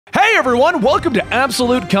Hey everyone, welcome to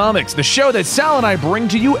Absolute Comics, the show that Sal and I bring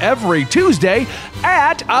to you every Tuesday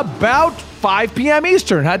at about 5 p.m.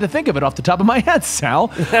 Eastern. Had to think of it off the top of my head, Sal.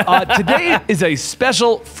 Today is a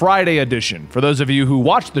special Friday edition. For those of you who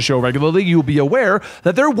watch the show regularly, you'll be aware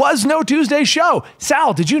that there was no Tuesday show.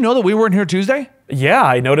 Sal, did you know that we weren't here Tuesday? Yeah,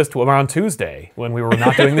 I noticed around Tuesday when we were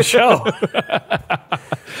not doing the show.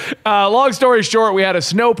 Long story short, we had a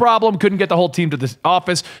snow problem, couldn't get the whole team to the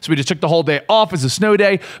office, so we just took the whole day off as a snow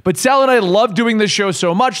day. But Sal and I love doing this show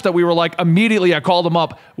so much that we were like, immediately I called him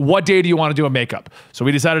up, what day do you want to do a makeup? So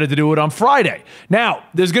we decided to do it on Friday. Now,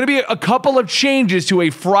 there's going to be a couple of changes to a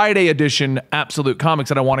Friday edition Absolute Comics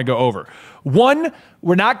that I want to go over. One,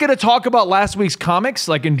 we're not going to talk about last week's comics,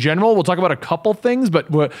 like in general. We'll talk about a couple things,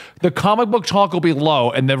 but the comic book talk will be low,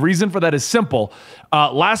 and the reason for that is simple.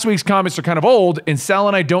 Last week's comics are kind of old, and Sal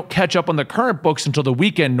and I don't catch up on the current books until the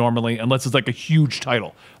weekend normally, unless it's like a huge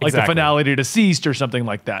title, like the finale to Deceased or something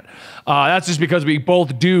like that. That's just because we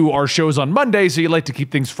both do our shows on Monday, so you like to keep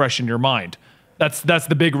things fresh in your mind. That's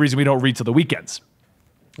the big reason we don't read till the weekends.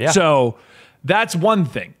 Yeah. So that's one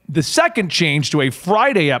thing. The second change to a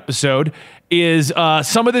Friday episode is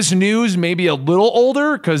some of this news may be a little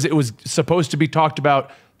older because it was supposed to be talked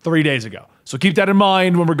about 3 days ago. So keep that in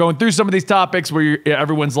mind when we're going through some of these topics where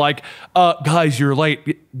everyone's like, guys, you're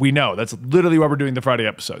late. We know. That's literally why we're doing the Friday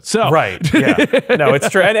episode. So right, yeah. No, it's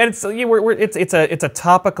true. And it's it's a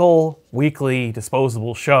topical, weekly,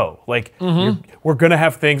 disposable show. Like, we're going to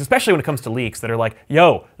have things, especially when it comes to leaks, that are like,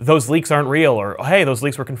 yo, those leaks aren't real, or hey, those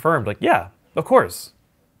leaks were confirmed. Like, yeah, of course.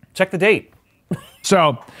 Check the date.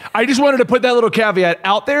 So I just wanted to put that little caveat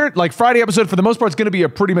out there. Like, Friday episode, for the most part, is going to be a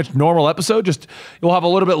pretty much normal episode. Just you'll have a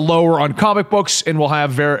little bit lower on comic books, and we'll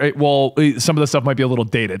have some of the stuff might be a little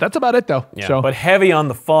dated. That's about it, though. Yeah, so, but heavy on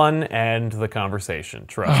the fun and the conversation.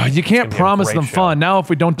 Trust me. You can't promise them fun. Now, if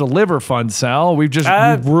we don't deliver fun, Sal, we've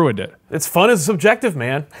ruined it. It's fun is subjective,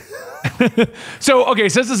 man. So, okay,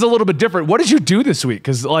 since it's a little bit different, what did you do this week?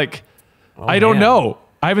 Because, I don't know.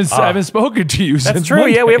 I haven't spoken to you since That's true.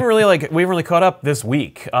 Monday. Yeah, we haven't really caught up this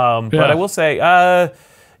week. But I will say,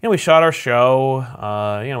 we shot our show.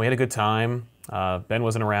 We had a good time. Ben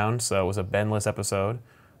wasn't around, so it was a Ben-less episode.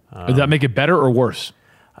 Does that make it better or worse?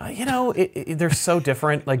 They're so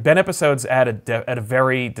different. Like, Ben episodes add a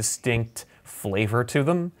very distinct flavor to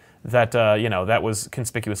them that that was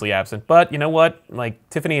conspicuously absent. But you know what? Like,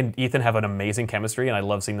 Tiffany and Ethan have an amazing chemistry, and I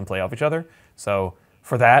love seeing them play off each other. So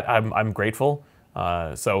for that, I'm grateful.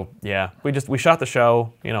 So yeah, we shot the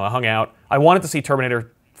show. I hung out. I wanted to see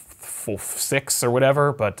Terminator 6 or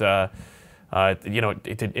whatever, but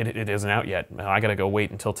it isn't out yet. I gotta go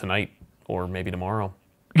wait until tonight or maybe tomorrow.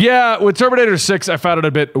 Yeah, with Terminator 6, I found it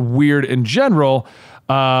a bit weird in general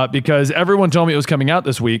because everyone told me it was coming out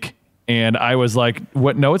this week, and I was like,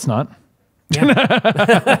 "What? No, it's not."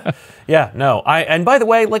 Yeah, yeah, no. And by the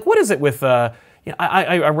way, like, what is it with?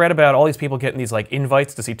 I read about all these people getting these like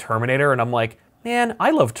invites to see Terminator, and I'm like, man, I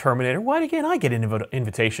love Terminator. Why can't I get an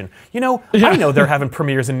invitation? I know they're having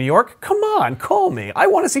premieres in New York. Come on, call me. I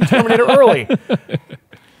want to see Terminator early.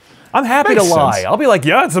 I'm happy to lie. I'll be like,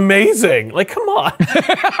 yeah, it's amazing. Like, come on. Wasn't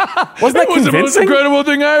that convincing? It was the most incredible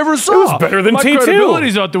thing I ever saw. It was better than T2. My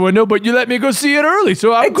credibility's out the window, but you let me go see it early,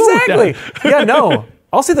 so I'm cool with that. Yeah, no.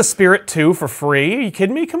 I'll see The Spirit 2 for free. Are you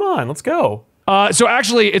kidding me? Come on, let's go. So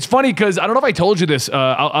actually, it's funny because I don't know if I told you this.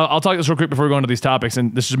 I'll talk this real quick before we go into these topics,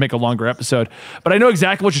 and this should make a longer episode. But I know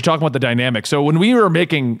exactly what you're talking about, the dynamic. So when we were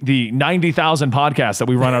making the 90,000 podcasts that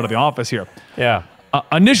we run out of the office here, yeah,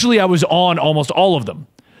 initially I was on almost all of them.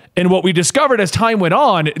 And what we discovered as time went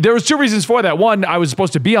on, there was two reasons for that. One, I was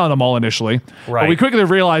supposed to be on them all initially, right. But we quickly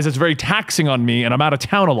realized it's very taxing on me, and I'm out of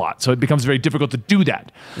town a lot, so it becomes very difficult to do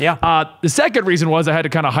that. Yeah. The second reason was I had to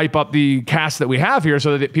kind of hype up the cast that we have here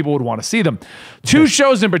so that people would want to see them. Two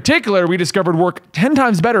shows in particular we discovered work 10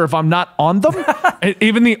 times better if I'm not on them. And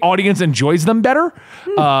even the audience enjoys them better.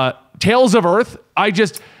 Tales of Earth, I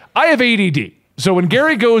have ADD. So when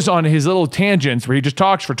Gary goes on his little tangents where he just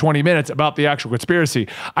talks for 20 minutes about the actual conspiracy,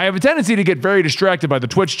 I have a tendency to get very distracted by the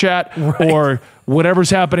Twitch chat or whatever's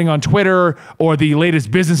happening on Twitter or the latest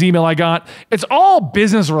business email I got. It's all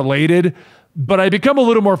business related, but I become a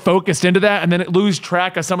little more focused into that and then lose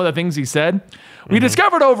track of some of the things he said. We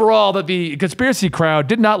discovered overall that the conspiracy crowd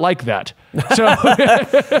did not like that. So yeah,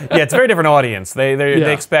 it's a very different audience.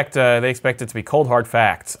 They expect it to be cold hard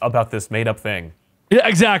facts about this made up thing. Yeah,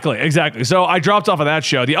 exactly. So I dropped off of that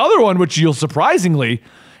show. The other one, which you'll surprisingly,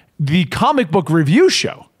 the comic book review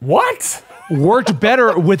show. What? Worked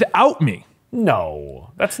better without me.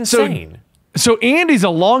 No, that's insane. So Andy's a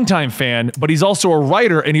longtime fan, but he's also a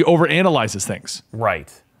writer and he overanalyzes things.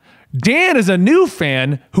 Right. Dan is a new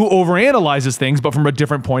fan who overanalyzes things, but from a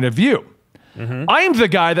different point of view. I'm the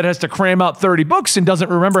guy that has to cram out 30 books and doesn't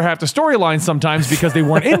remember half the storylines sometimes because they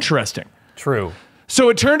weren't interesting. True. So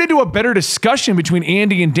it turned into a better discussion between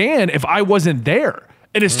Andy and Dan if I wasn't there.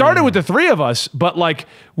 And it started with the three of us, but like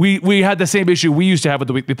we had the same issue we used to have with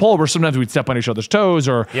the weekly poll where sometimes we'd step on each other's toes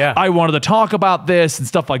or I wanted to talk about this and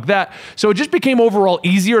stuff like that. So it just became overall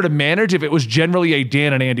easier to manage if it was generally a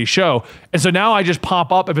Dan and Andy show. And so now I just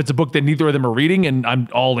pop up if it's a book that neither of them are reading and I'm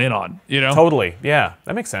all in on, you know? Totally. Yeah,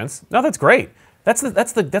 that makes sense. No, that's great. That's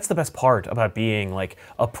the best part about being like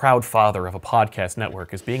a proud father of a podcast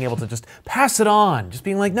network is being able to just pass it on, just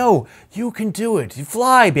being like, no, you can do it. You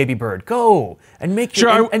fly, baby bird, go and make. Sure,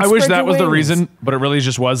 and I wish spread that your was the wings. reason, but it really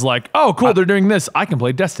just was like, oh, cool, they're doing this. I can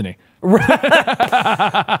play Destiny.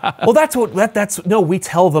 Well, that's no. We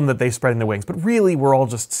tell them that they're spreading their wings, but really, we're all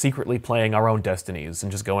just secretly playing our own destinies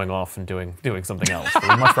and just going off and doing something else that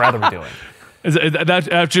we'd much rather be doing. Is that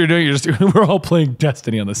after you're doing, we're all playing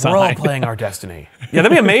Destiny on the side. We're all playing our destiny. Yeah,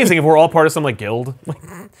 that'd be amazing if we're all part of some like guild.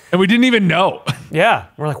 And we didn't even know. Yeah,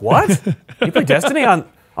 we're like, what? You play Destiny on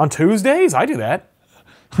Tuesdays? I do that.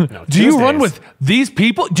 No, Do you run with these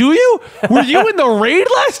people? Do you? Were you in the raid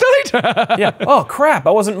last night? Yeah. Oh crap!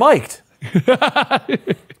 I wasn't mic'd.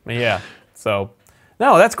 Yeah. So,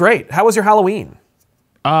 no, that's great. How was your Halloween?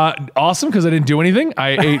 Awesome, because I didn't do anything. I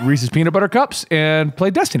ate Reese's peanut butter cups and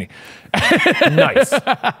played Destiny. Nice. Did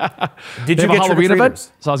They you have a get Halloween event? trick-or-treaters?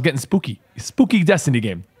 So I was getting spooky Destiny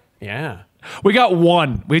game. Yeah. We got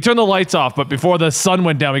one. We turned the lights off, but before the sun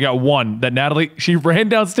went down, we got one that Natalie, she ran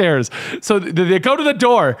downstairs. So they go to the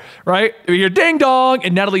door, right? We hear ding dong,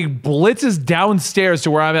 and Natalie blitzes downstairs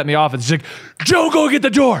to where I'm at in the office. She's like, Joe, go get the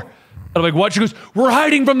door. And I'm like, what? She goes, we're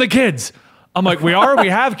hiding from the kids. I'm like, we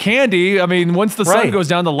have candy. I mean, once the sun Right. goes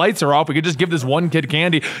down, the lights are off. We could just give this one kid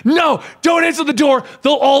candy. No, don't answer the door.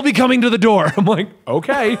 They'll all be coming to the door. I'm like,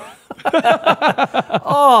 okay.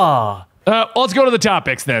 Let's go to the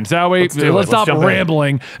topics then, shall we? Let's do it. Let's stop Let's jump in.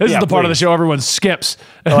 rambling. This Yeah, is the part of the please. show everyone skips.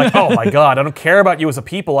 They're like, oh my god, I don't care about you as a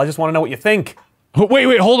people. I just want to know what you think.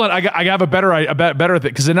 Wait, hold on. I have a better thing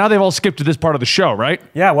because now they've all skipped to this part of the show, right?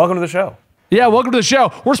 Yeah. Welcome to the show. Yeah, welcome to the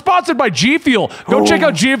show. We're sponsored by G Fuel. Go check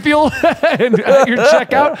out G Fuel and at your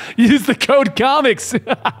checkout, use the code COMICS.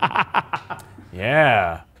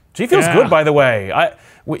 Yeah. G Fuel's Yeah. good, by the way.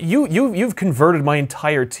 You've converted my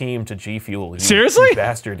entire team to G Fuel. Seriously? You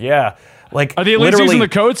bastard. Yeah. Like Are they at least literally, using the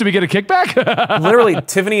code so we get a kickback? literally,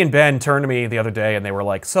 Tiffany and Ben turned to me the other day and they were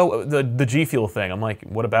like, "So the G Fuel thing." I'm like,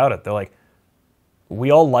 "What about it?" They're like,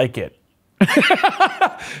 "We all like it."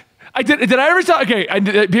 Did I ever tell? Okay,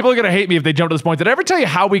 people are gonna hate me if they jump to this point. Did I ever tell you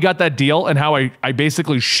how we got that deal and how I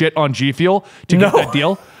basically shit on G Fuel to get No. that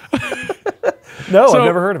deal? No, So- I've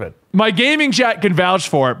never heard of it. My gaming chat can vouch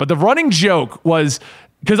for it, but the running joke was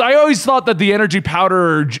because I always thought that the energy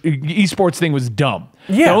powder esports thing was dumb.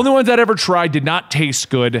 Yeah. The only ones I'd ever tried did not taste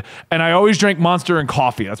good, and I always drank Monster and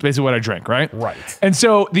coffee. That's basically what I drank, right? Right. And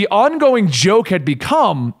so the ongoing joke had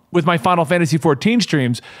become with my Final Fantasy XIV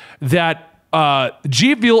streams that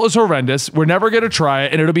G Fuel is horrendous. We're never going to try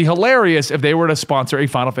it, and it'll be hilarious if they were to sponsor a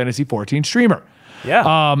Final Fantasy XIV streamer.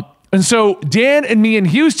 Yeah. And so Dan and me in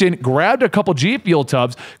Houston grabbed a couple G Fuel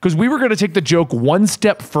tubs because we were going to take the joke one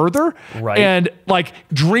step further Right. and like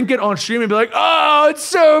drink it on stream and be like, oh, it's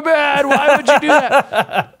so bad. Why would you do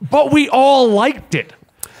that? But we all liked it.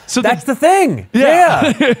 So That's the thing.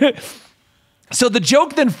 Yeah. Yeah. so the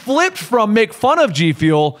joke then flipped from make fun of G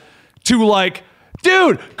Fuel to like,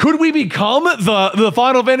 dude, could we become the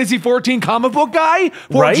Final Fantasy XIV comic book guy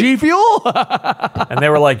for Right? G Fuel? And they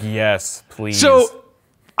were like, yes, please. So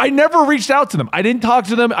I never reached out to them. I didn't talk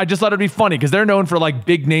to them. I just thought it'd be funny because they're known for like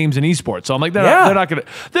big names in esports. So I'm like, they're not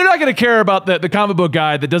gonna care about the comic book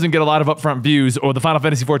guy that doesn't get a lot of upfront views or the Final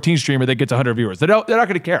Fantasy XIV streamer that gets 100 viewers. They're not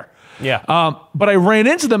gonna care. Yeah. But I ran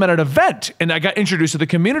into them at an event and I got introduced to the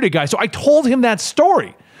community guy. So I told him that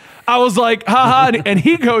story. I was like, haha. And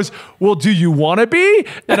he goes, well, do you want to be?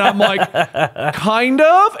 And I'm like, kind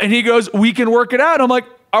of. And he goes, we can work it out. And I'm like,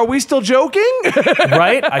 are we still joking?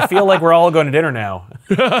 Right? I feel like we're all going to dinner now.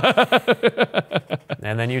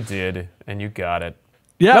 And then you did, and you got it.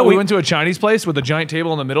 Yeah, No, we we- went to a Chinese place with a giant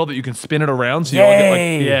table in the middle that you can spin it around. So you all get like,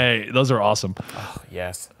 Yay. yay, those are awesome.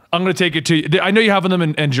 Yes. I'm going to take it to, I know you have them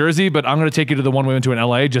in Jersey, but I'm going to take you to the one we went to in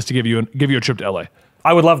LA just to give you a trip to LA.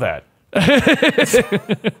 I would love that.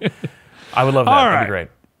 I would love that. All That'd right. be great.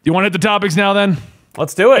 You want to hit the topics now then?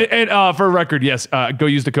 Let's do it. And for record, yes, go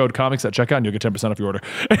use the code COMICS at checkout and you'll get 10% off your order.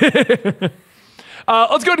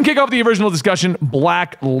 Let's go ahead and kick off the original discussion,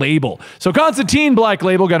 Black Label. So Constantine Black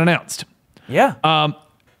Label got announced. Yeah.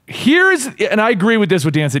 and I agree with this,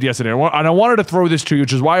 what Dan said yesterday, and I wanted to throw this to you,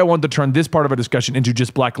 which is why I wanted to turn this part of our discussion into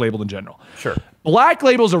just Black Label in general. Sure. Black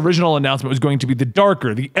Label's original announcement was going to be the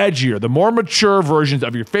darker, the edgier, the more mature versions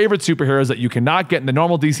of your favorite superheroes that you cannot get in the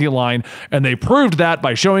normal DC line, and they proved that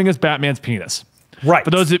by showing us Batman's penis. Right.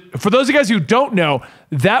 For those of you guys who don't know,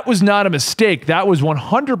 that was not a mistake. That was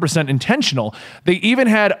 100% intentional. They even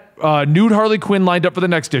had nude Harley Quinn lined up for the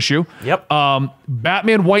next issue. Yep.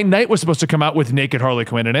 Batman White Knight was supposed to come out with naked Harley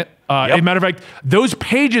Quinn in it. As a matter of fact, those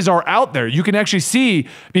pages are out there. You can actually see,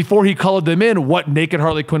 before he colored them in, what naked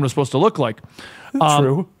Harley Quinn was supposed to look like.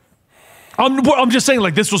 True. I'm just saying,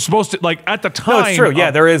 like, this was supposed to, like, at the time. No, it's true. Yeah,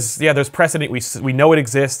 there's precedent. We know it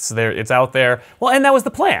exists. It's out there. Well, and that was the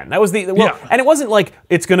plan. That was and it wasn't like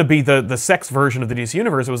it's going to be the sex version of the DC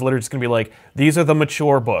universe. It was literally just going to be like, these are the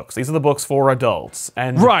mature books. These are the books for adults,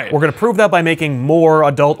 and we're going to prove that by making more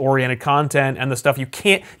adult-oriented content and the stuff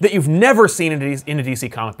that you've never seen in a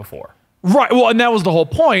DC comic before. Right. Well, and that was the whole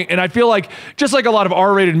point. And I feel like, just like a lot of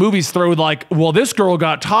R-rated movies throw, like, well, this girl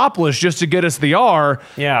got topless just to get us the R.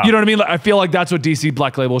 Yeah. You know what I mean? Like, I feel like that's what DC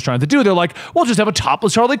Black Label is trying to do. They're like, we'll just have a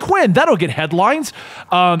topless Harley Quinn. That'll get headlines.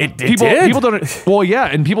 It did. People don't. Well, yeah,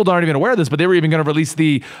 and people aren't even aware of this, but they were even going to release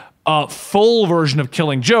the full version of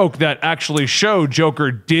Killing Joke that actually showed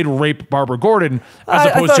Joker did rape Barbara Gordon, as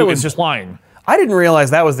opposed to implying. I didn't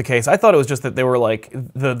realize that was the case. I thought it was just that they were like,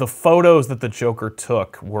 the photos that the Joker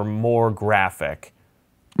took were more graphic.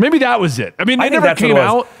 Maybe that was it. I mean, they never came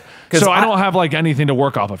out, so I don't have like anything to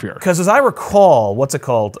work off of here. Because as I recall, what's it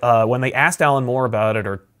called? When they asked Alan Moore about it,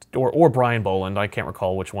 or Brian Boland, I can't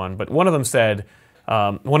recall which one, but one of them said,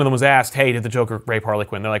 one of them was asked, hey, did the Joker rape Harley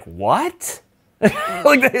Quinn? They're like, what?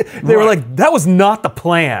 Like they were like, that was not the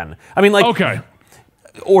plan. I mean, like, okay.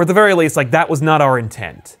 Or at the very least, like, that was not our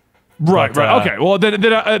intent. Right. Okay. Well, then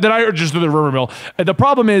I just do the rumor mill. The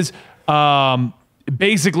problem is,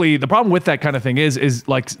 basically, the problem with that kind of thing is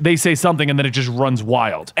like they say something and then it just runs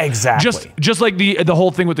wild. Exactly. Just like the whole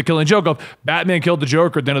thing with the Killing Joke of Batman killed the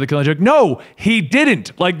Joker at the end of the Killing Joke. No, he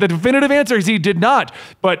didn't. Like, the definitive answer is he did not.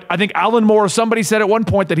 But I think Alan Moore or somebody said at one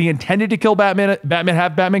point that he intended to kill Batman,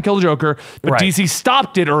 have Batman kill the Joker, but DC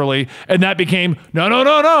stopped it early, and that became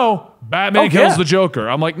no. Batman kills the Joker.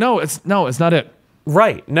 I'm like, no, it's not it.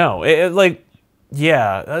 Right. No. I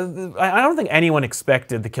don't think anyone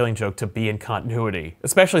expected the Killing Joke to be in continuity,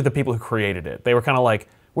 especially the people who created it. They were kind of like,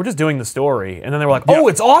 we're just doing the story. And then they were like, oh,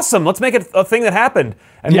 it's awesome. Let's make it a thing that happened.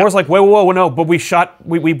 And Moore's like, whoa, no, but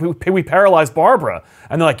we paralyzed Barbara.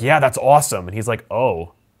 And they're like, yeah, that's awesome. And he's like,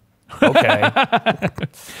 oh. Okay.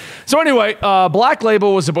 So anyway, Black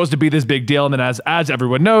Label was supposed to be this big deal, and then as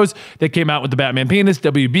everyone knows, they came out with the Batman penis.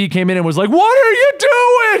 WB came in and was like, "What are you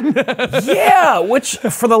doing?" Yeah, which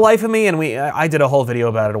for the life of me, and I did a whole video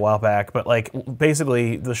about it a while back, but like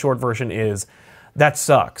basically the short version is that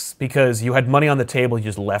sucks because you had money on the table you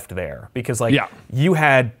just left there because you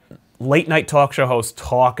had late night talk show hosts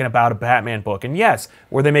talking about a Batman book, and yes,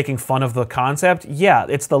 were they making fun of the concept? Yeah,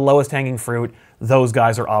 it's the lowest hanging fruit. Those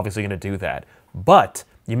guys are obviously going to do that. But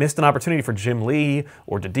you missed an opportunity for Jim Lee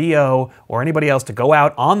or DiDio or anybody else to go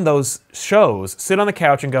out on those shows, sit on the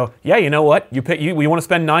couch and go, yeah, you know what? We want to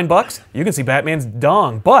spend $9? You can see Batman's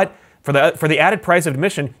dong. But for the added price of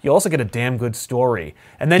admission, you also get a damn good story.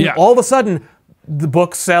 And then all of a sudden, the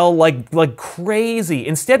books sell like crazy.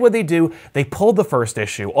 Instead, what they do, they pulled the first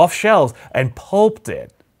issue off shelves and pulped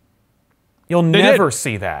it. You'll never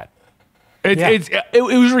see that. It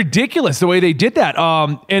was ridiculous the way they did that.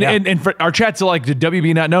 And for our chat to like, did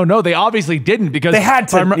WB not know? No, they obviously didn't because they had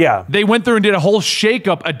to. They went through and did a whole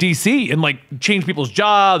shakeup at DC and like changed people's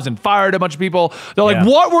jobs and fired a bunch of people. They're like,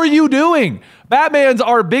 what were you doing? Batman's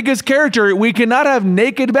our biggest character. We cannot have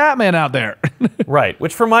naked Batman out there. Right.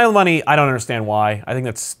 Which for my money, I don't understand why. I think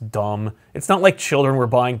that's dumb. It's not like children were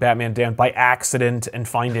buying Batman Dan by accident and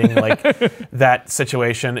finding like that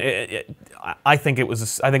situation. I think it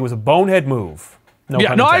was a bonehead move.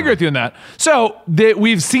 I agree with you on that. So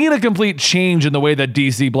we've seen a complete change in the way that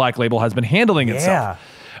DC Black Label has been handling itself.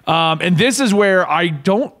 And this is where I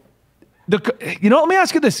don't. Let me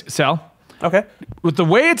ask you this, Sal. Okay. With the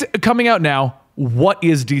way it's coming out now, what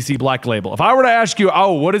is DC Black Label? If I were to ask you,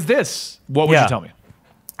 what is this? What would you tell me?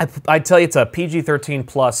 I'd tell you it's a PG-13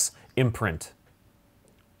 plus imprint.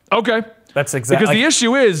 Okay. That's exactly. Because the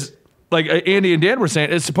issue is, like Andy and Dan were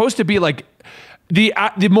saying, it's supposed to be like the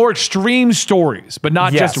more extreme stories, but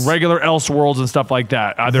not just regular Elseworlds and stuff like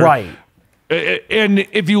that. Right. And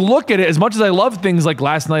if you look at it, as much as I love things like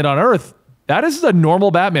Last Night on Earth, that is a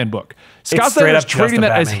normal Batman book. Scott Snyder is treating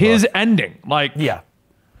that as his ending. Like,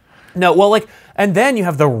 no, well, like, and then you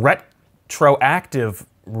have the retroactive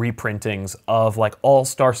reprintings of like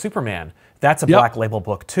All-Star Superman. That's a Black Label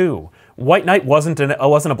book too. White Knight wasn't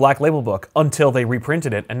a Black Label book until they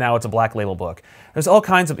reprinted it, and now it's a Black Label book. There's all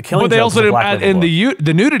kinds of Killing But they Joke also is a didn't Black add Label in book.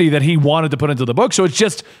 the nudity that he wanted to put into the book. So it's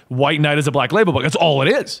just White Knight is a Black Label book. That's all it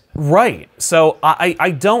is. Right. So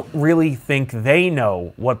I don't really think they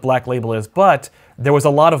know what Black Label is, but there was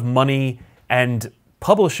a lot of money and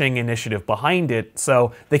publishing initiative behind it,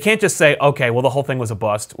 so they can't just say, okay, well, the whole thing was a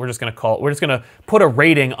bust. We're just gonna put a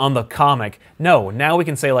rating on the comic. No, now we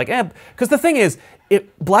can say like, because the thing is,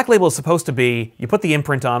 Black Label is supposed to be, you put the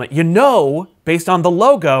imprint on it, you know, based on the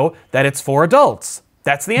logo, that it's for adults.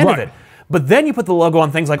 That's the end of it. But then you put the logo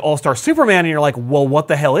on things like All-Star Superman, and you're like, well, what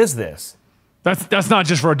the hell is this? That's not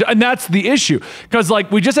just for, and that's the issue. Because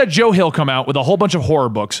like we just had Joe Hill come out with a whole bunch of horror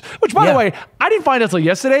books, which by the way, I didn't find out until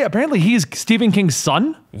yesterday. Apparently he's Stephen King's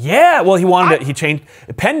son. Yeah, well, he changed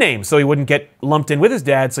pen names so he wouldn't get lumped in with his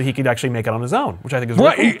dad, so he could actually make it on his own, which I think is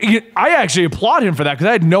really cool. I actually applaud him for that because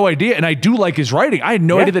I had no idea, and I do like his writing. I had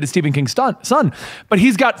no idea that it's Stephen King's son, but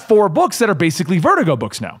he's got 4 books that are basically Vertigo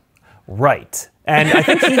books now. Right, and I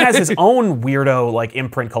think he has his own weirdo like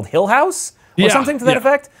imprint called Hill House or something to that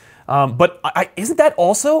effect. But isn't that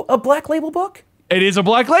also a Black Label book? It is a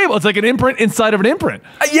Black Label. It's like an imprint inside of an imprint.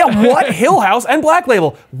 Yeah, what? Hill House and Black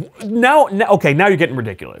Label. Now you're getting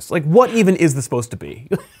ridiculous. Like, what even is this supposed to be?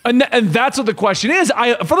 and that's what the question is.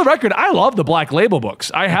 For the record, I love the Black Label books.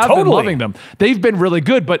 I have been loving them. They've been really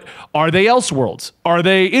good, but are they Elseworlds? Are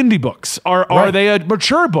they indie books? Are they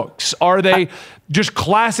mature books? Are they just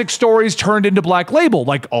classic stories turned into Black Label,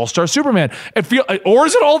 like All-Star Superman? Or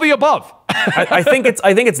is it all the above? I think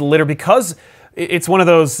it's literally because it's one of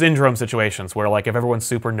those syndrome situations where like if everyone's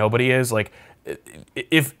super, nobody is. Like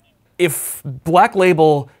if Black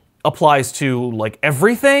Label applies to like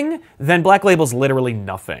everything, then Black Label's literally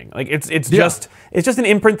nothing. Like it's just an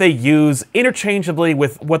imprint they use interchangeably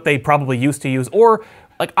with what they probably used to use. Or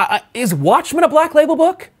like is Watchmen a Black Label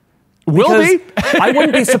book? Will be. I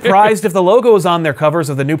wouldn't be surprised if the logo is on their covers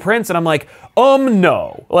of the new prints, and I'm like,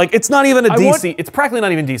 no. Like, it's not even a DC. It's practically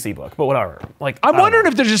not even DC book, but whatever. Like, I'm wondering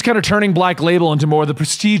if they're just kind of turning Black Label into more of the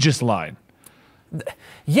prestigious line.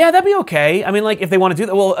 Yeah, that'd be okay. I mean, like, if they want to do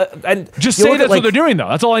that, well, and just say that's what they're doing, though.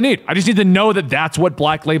 That's all I need. I just need to know that that's what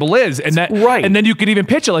Black Label is, and and then you could even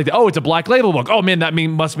pitch it like, oh, it's a Black Label book. Oh man, that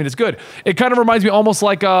must mean it's good. It kind of reminds me almost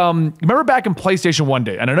like, remember back in PlayStation 1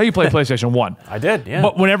 day, and I know you played PlayStation 1. I did, yeah.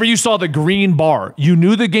 But whenever you saw the green bar, you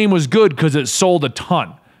knew the game was good because it sold a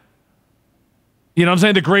ton. You know what I'm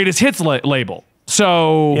saying? The greatest hits label.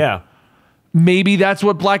 So yeah, maybe that's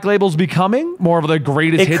what Black Label's becoming, more of the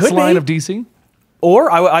greatest hits line of DC.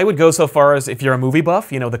 Or I would go so far as, if you're a movie buff,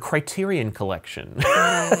 the Criterion Collection.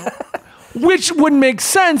 Which would make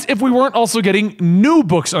sense if we weren't also getting new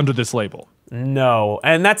books under this label. No,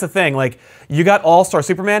 and that's the thing. Like, you got All-Star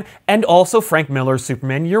Superman and also Frank Miller's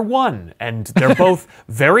Superman Year One. And they're both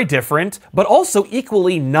very different, but also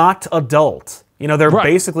equally not adult. They're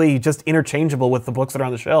basically just interchangeable with the books that are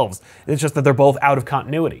on the shelves. It's just that they're both out of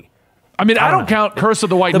continuity. I mean, I don't count Curse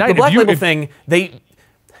of the White Knight. The Black Label thing,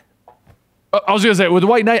 I was going to say, with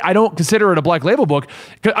White Knight, I don't consider it a Black Label book.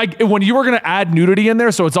 When you were going to add nudity in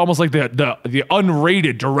there, so it's almost like the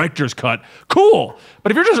unrated director's cut, cool.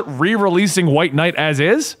 But if you're just re-releasing White Knight as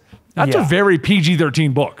is, that's a very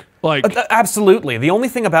PG-13 book. Like, absolutely. The only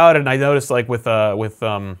thing about it, and I noticed like with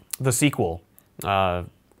the sequel, I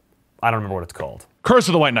don't remember what it's called. Curse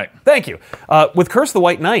of the White Knight. Thank you. With Curse of the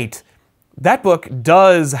White Knight, that book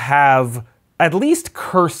does have at least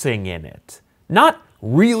cursing in it. Not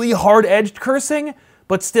really hard-edged cursing,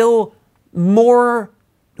 but still more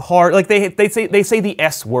hard. Like they say the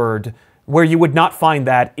S word, where you would not find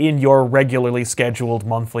that in your regularly scheduled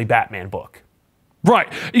monthly Batman book.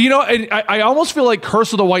 Right. And I almost feel like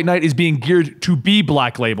Curse of the White Knight is being geared to be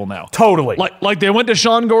Black Label now. Totally. Like they went to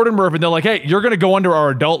Sean Gordon Murphy and they're like, hey, you're going to go under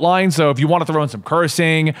our adult line. So if you want to throw in some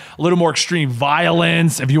cursing, a little more extreme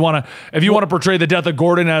violence, if you want to portray the death of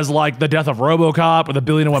Gordon as like the death of RoboCop with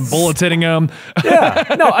 1,000,001 bullets hitting him. Yeah.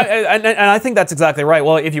 No, and I think that's exactly right.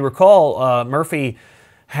 Well, if you recall, Murphy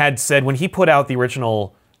had said when he put out the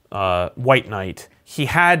original White Knight, he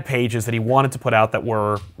had pages that he wanted to put out that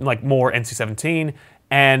were like more NC-17,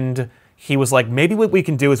 and he was like, maybe what we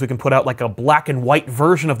can do is we can put out like a black and white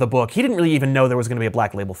version of the book. He didn't really even know there was going to be a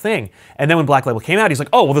Black Label thing. And then when Black Label came out, he's like,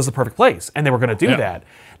 oh, well, this is the perfect place. And they were going to do that.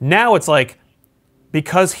 Now it's like,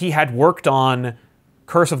 because he had worked on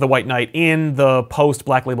Curse of the White Knight in the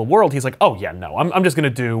post-Black Label world, he's like, oh, yeah, no, I'm just going to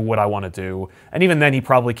do what I want to do. And even then, he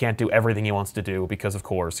probably can't do everything he wants to do because, of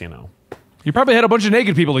course, You probably had a bunch of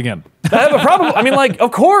naked people again. Probably. I mean, like,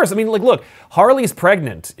 of course. I mean, like, look, Harley's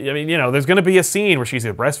pregnant. I mean, there's going to be a scene where she's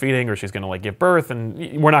either breastfeeding or she's going to like give birth,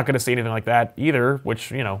 and we're not going to see anything like that either.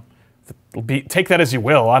 Which take that as you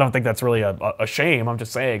will. I don't think that's really a shame. I'm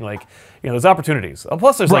just saying, like, there's opportunities.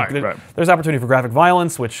 Plus, there's there's opportunity for graphic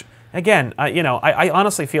violence, which again, I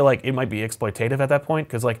honestly feel like it might be exploitative at that point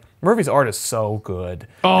because like Murphy's art is so good.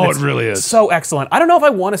 Oh, it really is so excellent. I don't know if I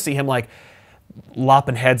want to see him like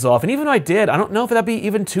lopping heads off, and even if I did, I don't know if that'd be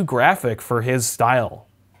even too graphic for his style.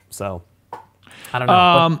 So I don't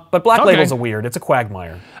know. But Black Label's a weird. It's a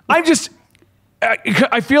quagmire.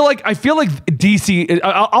 I feel like DC.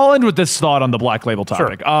 I'll end with this thought on the Black Label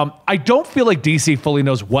topic. Sure. I don't feel like DC fully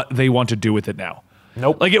knows what they want to do with it now.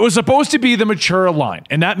 Nope. Like it was supposed to be the mature line,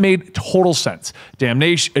 and that made total sense. Damn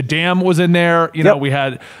was in there. We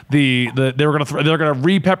had they're gonna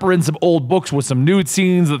re-pepper in some old books with some nude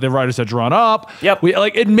scenes that the writers had drawn up. Yep.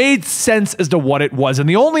 It made sense as to what it was, and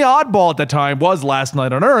the only oddball at the time was Last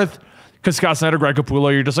Night on Earth. Because Scott Snyder, Greg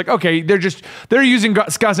Capullo, you're just like, okay, they're using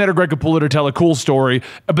Scott Snyder, Greg Capullo to tell a cool story,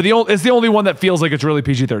 but it's the only one that feels like it's really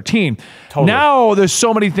PG-13. Totally. Now there's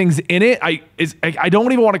so many things in it. I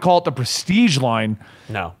don't even want to call it the prestige line.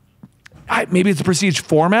 No. Maybe it's a prestige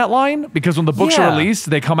format line because when the books are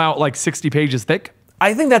released, they come out like 60 pages thick.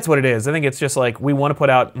 I think that's what it is. I think it's just like we want to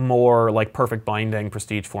put out more like perfect binding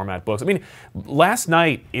prestige format books. I mean, Last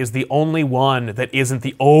Night is the only one that isn't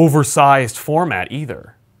the oversized format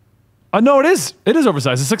either. No, it is. It is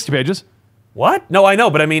oversized. It's 60 pages. What? No, I know,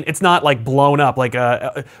 but I mean, it's not like blown up. Like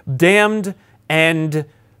Damned and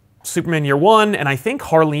Superman Year One, and I think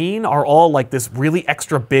Harleen are all like this really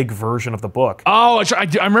extra big version of the book. Oh,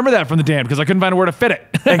 I remember that from the Damned because I couldn't find where to fit it.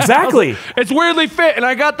 Exactly. It's weirdly fit, and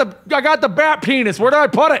I got the bat penis. Where do I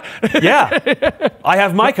put it? Yeah, I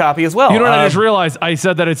have my copy as well. You know what I just realized? I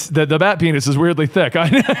said that it's the bat penis is weirdly thick.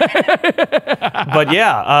 But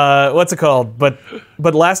yeah, what's it called?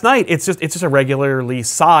 But Last Night, it's just a regularly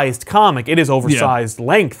sized comic. It is oversized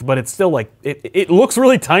length, but it's still like it looks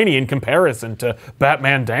really tiny in comparison to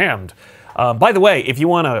Batman Damned. By the way, if you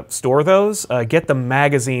want to store those, get the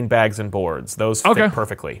magazine bags and boards. Those fit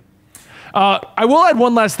perfectly. I will add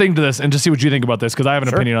one last thing to this and just see what you think about this because I have an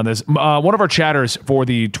opinion on this. One of our chatters for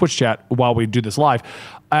the Twitch chat while we do this live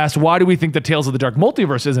asked, why do we think that Tales of the Dark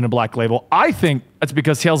Multiverse isn't a Black Label? I think that's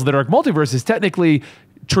because Tales of the Dark Multiverse is technically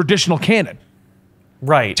traditional canon.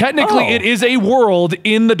 Right. Technically, it is a world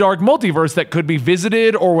in the Dark Multiverse that could be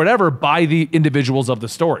visited or whatever by the individuals of the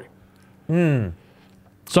story.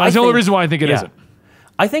 So that's the only reason why I think it isn't.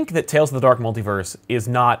 I think that Tales of the Dark Multiverse is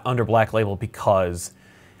not under Black Label because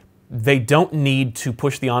they don't need to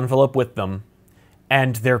push the envelope with them,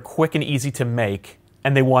 and they're quick and easy to make,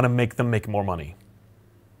 and they want to make them make more money.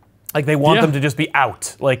 Like, they want them to just be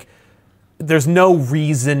out. Like, there's no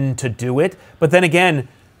reason to do it. But then again,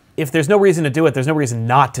 if there's no reason to do it, there's no reason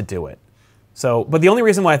not to do it. So, but the only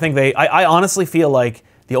reason why I think I honestly feel like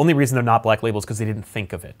the only reason they're not Black Label is because they didn't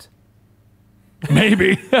think of it.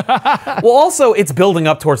 Maybe. Well, also, it's building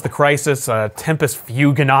up towards the crisis. Tempest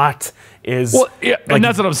Fugonaut is and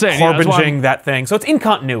that's what I'm saying. Harbinging that thing. So it's in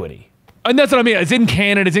continuity. And that's what I mean. It's in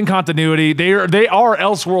canon. It's in continuity. They are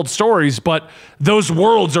Elseworld stories, but those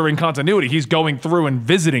worlds are in continuity. He's going through and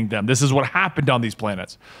visiting them. This is what happened on these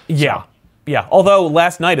planets. Yeah. Yeah. Although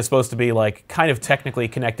Last Night is supposed to be like kind of technically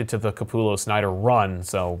connected to the Capullo Snyder run,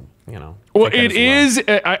 so Well, it is.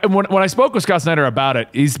 When I spoke with Scott Snyder about it,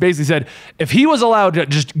 he's basically said if he was allowed to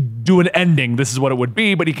just do an ending, this is what it would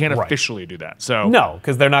be, but he can't officially do that. So no,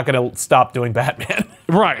 because they're not going to stop doing Batman.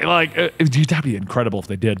 Right. Like that'd be incredible if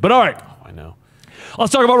they did. But all right. Oh, I know.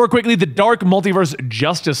 Let's talk about real quickly the Dark Multiverse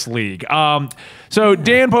Justice League. So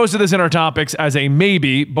Dan posted this in our topics as a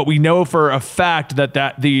maybe, but we know for a fact that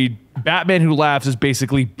the Batman Who Laughs is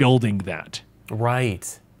basically building that.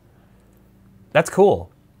 Right. That's cool.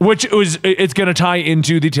 It's going to tie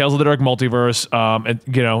into the Tales of the Dark Multiverse,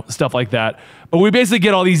 and stuff like that. But we basically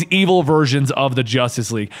get all these evil versions of the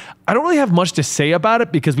Justice League. I don't really have much to say about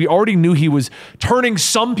it because we already knew he was turning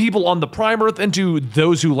some people on the Prime Earth into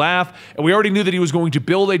those who laugh, and we already knew that he was going to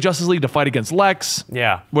build a Justice League to fight against Lex.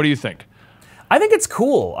 Yeah. What do you think? I think it's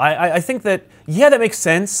cool. I think that, that makes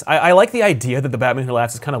sense. I like the idea that the Batman Who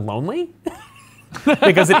Laughs is kind of lonely.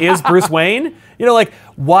 Because it is Bruce Wayne.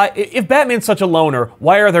 Why? If Batman's such a loner,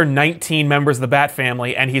 why are there 19 members of the Bat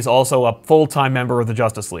family and he's also a full-time member of the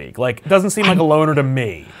Justice League? Like, doesn't seem like a loner to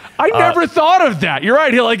me. I never thought of that. You're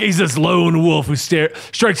right. He's this lone wolf who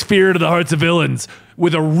strikes fear into the hearts of villains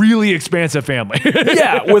with a really expansive family.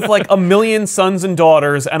 Yeah, with like 1 million sons and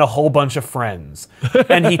daughters and a whole bunch of friends.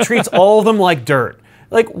 And he treats all of them like dirt.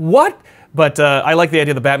 Like, what? But I like the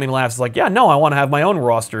idea that Batman Laughs is like, yeah, no, I want to have my own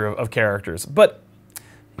roster of characters. But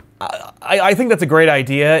I think that's a great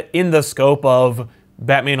idea in the scope of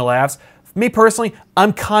Batman Who Laughs. Me personally,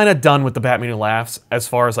 I'm kind of done with the Batman Who Laughs as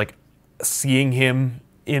far as like seeing him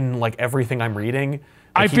in like everything I'm reading.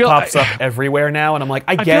 Like, he pops up everywhere now, and I'm like,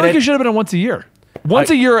 I get feel like it. he should have been a once a year. Once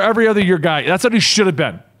a year, every other year guy. That's what he should have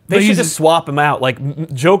been. They should just swap him out.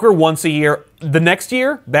 Like Joker once a year. The next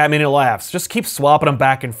year, Batman Who Laughs. Just keep swapping them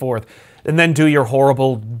back and forth. And then do your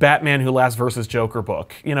horrible Batman Who Laughs versus Joker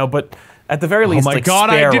book. You know, but at the very least, oh my God,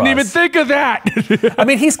 I didn't even think of that. I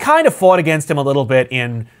mean, he's kind of fought against him a little bit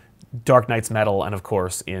in Dark Knight's Metal and, of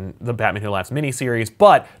course, in the Batman Who Laughs miniseries,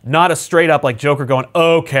 but not a straight up like Joker going,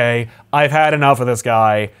 okay, I've had enough of this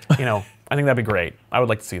guy. You know, I think that'd be great. I would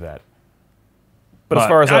like to see that. But as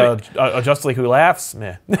far as a Justice League Who Laughs,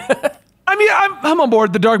 meh. I mean, I'm on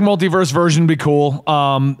board. The Dark Multiverse version would be cool.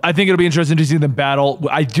 I think it'll be interesting to see them battle.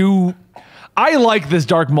 I like this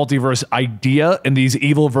dark multiverse idea and these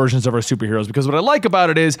evil versions of our superheroes, because what I like about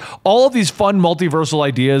it is all of these fun multiversal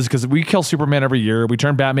ideas, because we kill Superman every year, we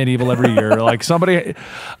turn Batman evil every year. Like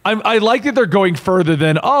I like that they're going further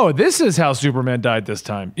than, oh, this is how Superman died this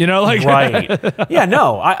time. You know, like right. Yeah,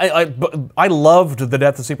 no, I loved the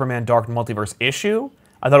Death of Superman Dark Multiverse issue.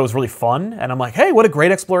 I thought it was really fun, and I'm like, hey, what a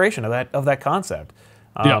great exploration of that concept.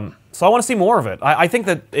 So I want to see more of it. I think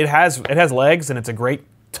that it has legs, and it's a great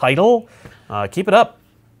title. Keep it up.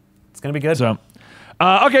 It's going to be good. So,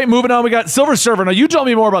 okay, moving on. We got Silver Surfer. Now, you tell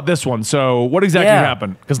me more about this one. So, what exactly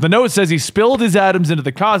happened? Because the note says he spilled his atoms into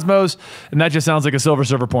the cosmos, and that just sounds like a Silver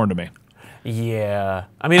Surfer porn to me. Yeah.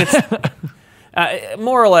 I mean, it's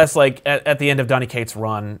more or less like at the end of Donny Cates'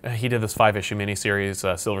 run, he did this 5-issue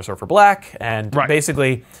miniseries, Silver Surfer Black, and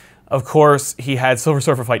basically, of course, he had Silver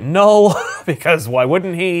Surfer fight Null, because why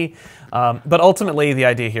wouldn't he? But ultimately, the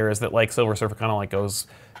idea here is that like Silver Surfer kind of like goes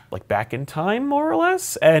like back in time, more or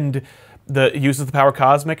less, and uses the power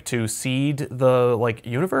cosmic to seed the like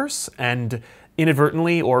universe, and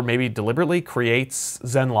inadvertently or maybe deliberately creates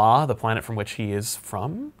Zen-La, the planet from which he is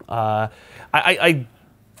from. I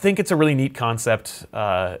think it's a really neat concept.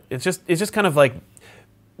 It's just kind of like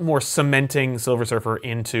more cementing Silver Surfer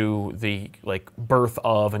into the like birth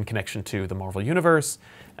of and connection to the Marvel universe,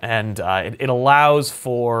 and it allows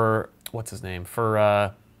for what's his name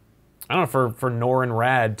I don't know, for Norrin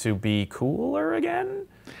Rad to be cooler again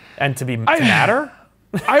and to matter.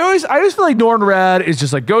 I always feel like Norrin Rad is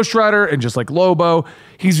just like Ghost Rider and just like Lobo.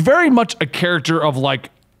 He's very much a character of like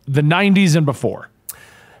the 90s and before.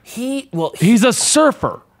 He's a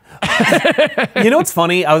surfer. You know what's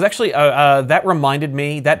funny? I was actually that reminded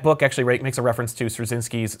me. That book actually makes a reference to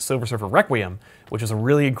Straczynski's Silver Surfer Requiem, which is a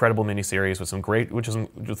really incredible miniseries with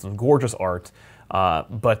some gorgeous art.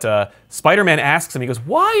 But Spider-Man asks him, he goes,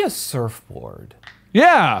 "Why a surfboard?"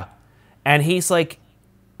 Yeah, and he's like,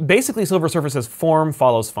 basically, Silver Surfer says form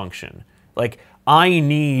follows function. Like, I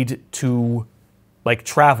need to like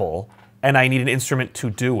travel, and I need an instrument to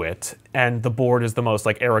do it, and the board is the most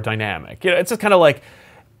like aerodynamic. You know, it's just kind of like.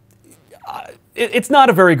 It's not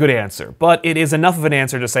a very good answer, but it is enough of an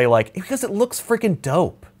answer to say, like, because it looks freaking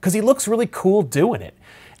dope. Because he looks really cool doing it.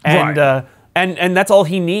 And and that's all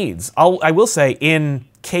he needs. I will say, in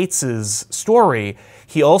Cates' story,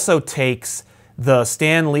 he also takes the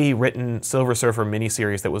Stan Lee written Silver Surfer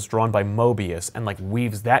miniseries that was drawn by Mobius and like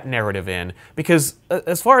weaves that narrative in. Because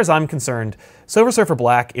as far as I'm concerned, Silver Surfer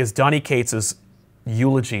Black is Donny Cates'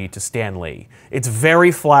 eulogy to Stan Lee. It's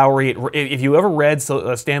very flowery. If you ever read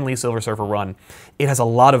Stan Lee's Silver Surfer run, it has a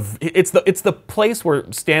lot of. It's the place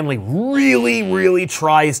where Stan Lee really, really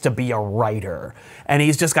tries to be a writer, and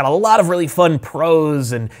he's just got a lot of really fun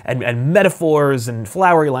prose and metaphors and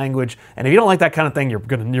flowery language. And if you don't like that kind of thing,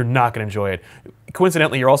 you're not gonna enjoy it.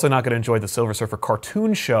 Coincidentally, you're also not gonna enjoy the Silver Surfer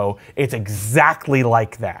cartoon show. It's exactly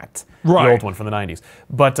like that, the old one from the '90s.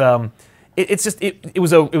 But it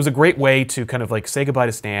was a great way to kind of like say goodbye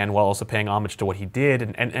to Stan while also paying homage to what he did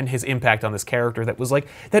and his impact on this character that was like,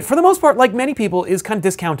 that for the most part, like many people, is kind of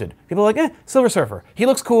discounted. People are like, Silver Surfer. He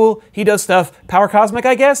looks cool. He does stuff. Power Cosmic,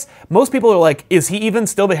 I guess. Most people are like, is he even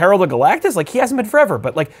still the Herald of Galactus? Like, he hasn't been forever.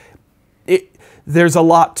 But like, there's a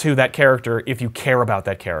lot to that character if you care about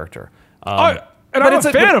that character. And I'm a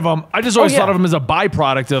fan of him. I just always thought of him as a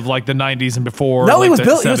byproduct of like the 90s and before. No, like he was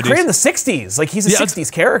built. He was created in the 60s. Like, he's a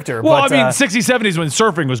 60s character. Well, but, I mean, 60s, 70s when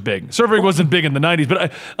surfing was big. Surfing wasn't big in the 90s,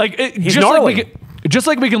 but he's gnarly. Just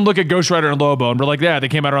like we can look at Ghost Rider and Lobo and we're like, yeah, they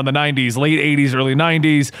came out around the 90s, late 80s, early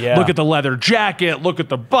 90s. Yeah. Look at the leather jacket. Look at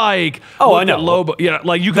the bike. Oh, look I know. At Lobo. Yeah,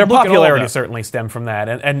 like you can Their look popularity at all that. certainly stemmed from that,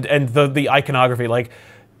 and the iconography. Like,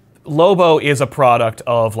 Lobo is a product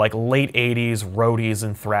of like late 80s roadies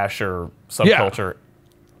and thrasher subculture.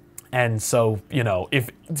 And so,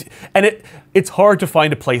 it's hard to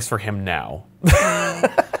find a place for him now.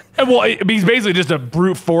 And well, he's basically just a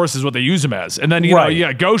brute force is what they use him as. And then, you know, you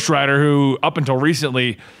got Ghost Rider, who up until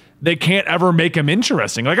recently, they can't ever make him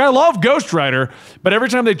interesting. Like, I love Ghost Rider, but every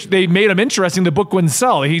time they made him interesting, the book wouldn't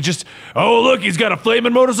sell. He just, oh, look, he's got a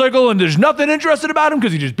flaming motorcycle and there's nothing interesting about him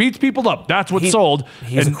because he just beats people up. That's what sold.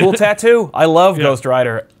 He's a cool tattoo. I love Ghost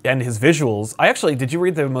Rider and his visuals. Did you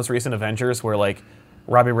read the most recent Avengers where, like,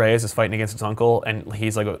 Robbie Reyes is fighting against his uncle and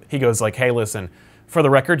he goes like, hey, listen, for the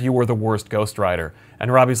record, you were the worst Ghost Rider.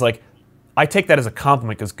 And Robbie's like, I take that as a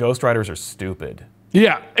compliment because Ghost Riders are stupid.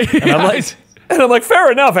 Yeah. And I'm like, fair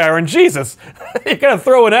enough, Aaron. Jesus, you're kind of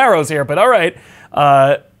throwing arrows here, but all right.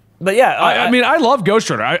 But yeah, I mean, I love Ghost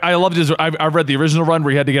Rider. I loved his. I've read the original run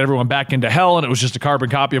where he had to get everyone back into hell, and it was just a carbon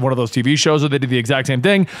copy of one of those TV shows where they did the exact same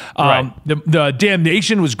thing. The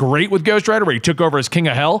Damnation was great with Ghost Rider, where he took over as King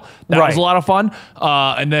of Hell. That was a lot of fun.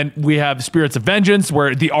 And then we have Spirits of Vengeance,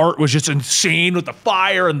 where the art was just insane with the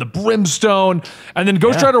fire and the brimstone. And then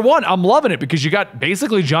Ghost Rider 1, I'm loving it because you got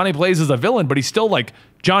basically Johnny Blaze as a villain, but he's still like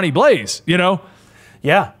Johnny Blaze, you know?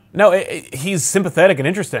 Yeah. No, he's sympathetic and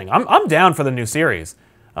interesting. I'm down for the new series.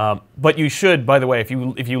 But you should, by the way, if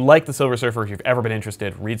you like the Silver Surfer, if you've ever been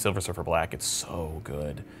interested, read Silver Surfer Black. It's so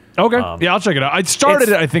good. Okay, yeah, I'll check it out. I started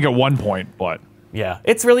it, I think, at one point, but yeah,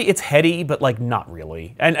 it's heady, but like not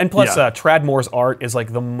really. And plus, Tradd Moore's art is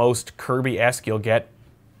like the most Kirby-esque you'll get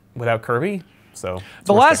without Kirby. So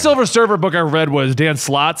the last Silver Surfer book I read was Dan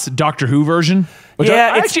Slott's Doctor Who version, which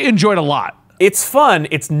I actually enjoyed a lot. It's fun.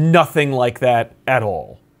 It's nothing like that at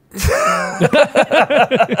all.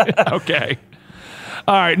 Okay.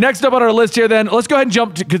 All right, next up on our list here then, let's go ahead and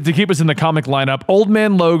jump to keep us in the comic lineup. Old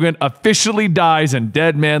Man Logan officially dies in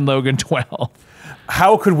Dead Man Logan 12.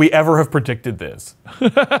 How could we ever have predicted this?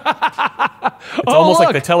 It's almost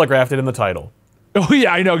like they telegraphed it in the title. Oh,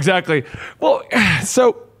 yeah, I know, exactly. Well,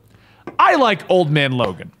 so I like Old Man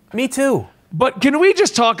Logan. Me too. But can we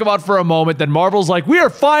just talk about for a moment that Marvel's like, we are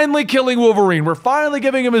finally killing Wolverine. We're finally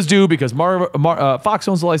giving him his due because Fox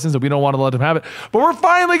owns the license and we don't want to let him have it. But we're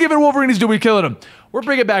finally giving Wolverine his due. We're killing him. We're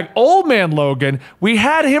bringing back Old Man Logan. We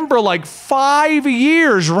had him for like 5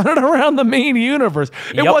 years running around the main universe.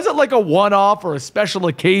 It wasn't like a one-off or a special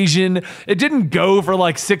occasion. It didn't go for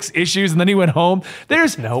like 6 issues and then he went home.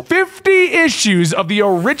 There's 50 issues of the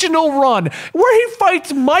original run where he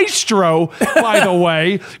fights Maestro, by the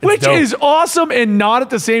way, which is awesome and not at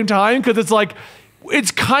the same time because it's like,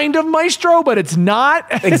 it's kind of Maestro, but it's not.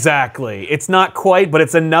 Exactly. It's not quite, but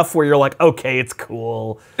it's enough where you're like, okay, it's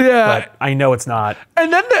cool. Yeah. But I know it's not.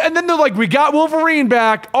 And then they're like, we got Wolverine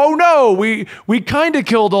back. Oh no, we kind of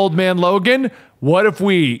killed Old Man Logan. What if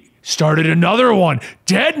we started another one?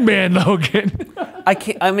 Dead Man Logan. I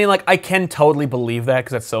can totally believe that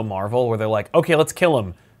because that's so Marvel, where they're like, okay, let's kill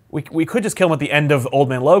him. We could just kill him at the end of Old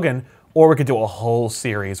Man Logan. Or we could do a whole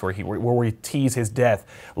series where we tease his death,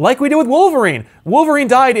 like we did with Wolverine. Wolverine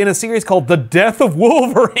died in a series called The Death of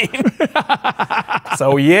Wolverine.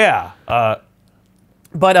 So yeah,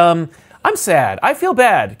 but I'm sad. I feel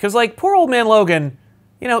bad because like poor Old Man Logan,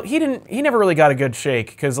 he never really got a good shake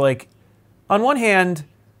because like on one hand,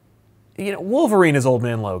 Wolverine is Old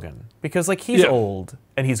Man Logan because like he's old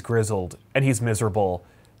and he's grizzled and he's miserable,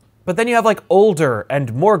 but then you have like older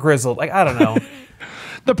and more grizzled. Like I don't know.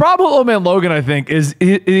 The problem with Old Man Logan, I think, is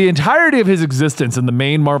the entirety of his existence in the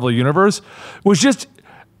main Marvel universe was just,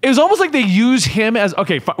 it was almost like they use him as,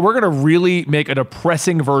 okay, we're going to really make a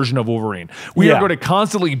depressing version of Wolverine. We are going to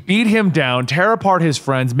constantly beat him down, tear apart his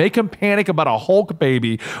friends, make him panic about a Hulk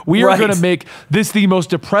baby. We are going to make this the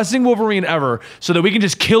most depressing Wolverine ever so that we can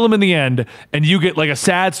just kill him in the end and you get like a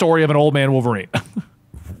sad story of an old man Wolverine.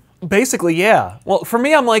 Basically, yeah. Well, for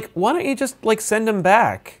me, I'm like, why don't you just like send him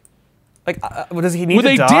back? Like, does he need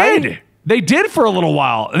to die? They did for a little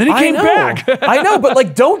while, and then he came back. I know, but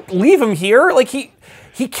like, don't leave him here. Like he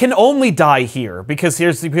can only die here because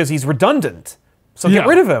he's redundant. So get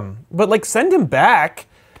rid of him. But like, send him back,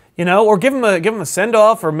 or give him a send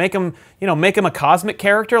off, or make him a cosmic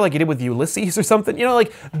character like you did with Ulysses or something.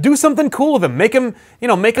 like do something cool with him. Make him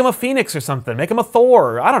a Phoenix or something. Make him a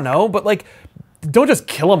Thor. I don't know, but like. Don't just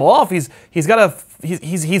kill him off. He's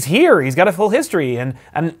here. He's got a full history, and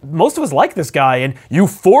most of us like this guy. And you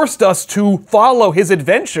forced us to follow his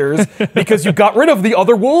adventures because you got rid of the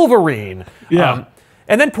other Wolverine. Yeah.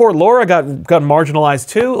 And then poor Laura got marginalized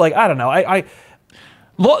too. Like I don't know. I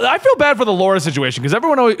feel bad for the Laura situation because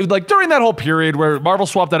everyone always, like during that whole period where Marvel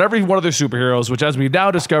swapped out every one of their superheroes, which as we've now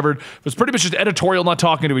discovered was pretty much just editorial not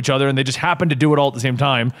talking to each other, and they just happened to do it all at the same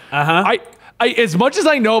time. I as much as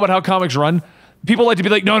I know about how comics run. people like to be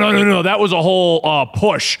like, no, that was a whole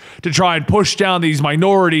push to try and push down these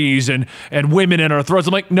minorities and women in our throats.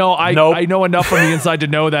 I'm like, no, I know enough from the inside to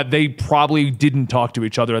know that they probably didn't talk to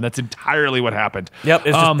each other, and that's entirely what happened. Yep,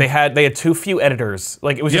 it's just they had too few editors.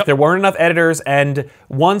 Like, it was just Yep. there weren't enough editors, and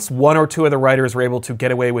once one or two of the writers were able to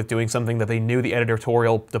get away with doing something that they knew the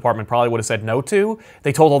editorial department probably would have said no to,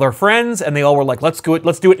 they told all their friends, and they all were like, let's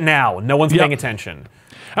do it now. No one's paying attention.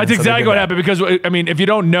 That's And so they exactly did what that. happened, because, I mean, if you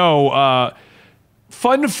don't know,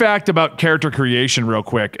 fun fact about character creation real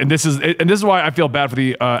quick, and this is why I feel bad for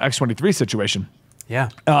the X-23 situation. Yeah.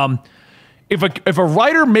 If a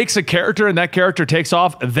writer makes a character and that character takes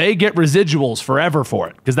off, they get residuals forever for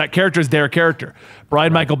it, because that character is their character.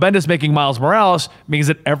 Brian Michael Bendis making Miles Morales means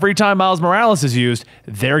that every time Miles Morales is used,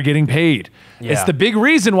 they're getting paid. Yeah. It's the big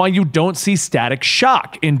reason why you don't see Static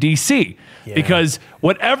Shock in DC. Yeah. Because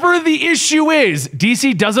whatever the issue is,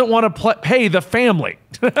 DC doesn't want to pay the family.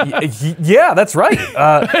 Yeah, that's right.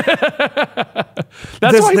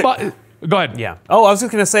 That's why he bought. Go ahead. Yeah. Oh, I was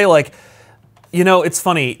just gonna say, like, you know, it's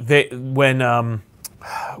funny that when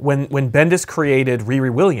Bendis created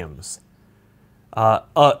Riri Williams,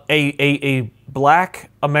 a black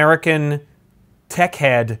American tech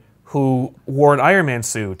head who wore an Iron Man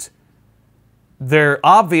suit, there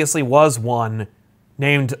obviously was one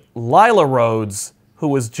named Lila Rhodes, who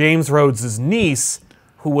was James Rhodes' niece,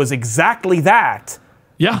 who was exactly that.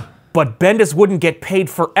 Yeah. But Bendis wouldn't get paid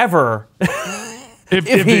forever If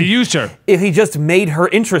they used her. if he just made her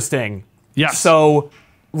interesting. Yes. So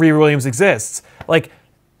Riri Williams exists. Like,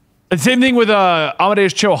 And same thing with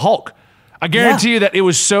Amadeus Cho Hulk. I guarantee you that it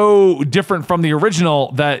was so different from the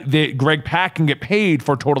original that Greg Pak can get paid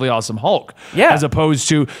for Totally Awesome Hulk. Yeah. As opposed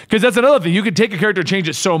to, because that's another thing. You could take a character and change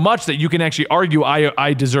it so much that you can actually argue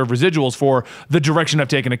I deserve residuals for the direction I've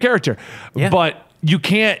taken a character. Yeah. But you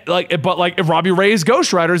can't, if Robbie Ray's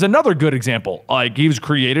Ghost Rider is another good example. Like, he was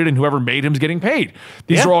created and whoever made him is getting paid.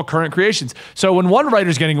 These Yeah. are all current creations. So when one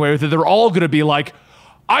writer's getting away with it, they're all going to be like,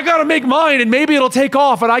 I got to make mine and maybe it'll take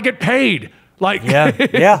off and I get paid. Like,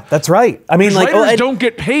 yeah, that's right. I mean, like, writers don't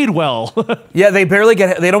get paid well. yeah, they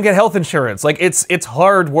don't get health insurance. Like, it's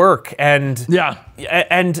hard work, and Yeah.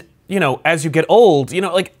 and you know, as you get old, you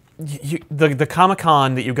know, like, the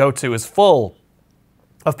Comic-Con that you go to is full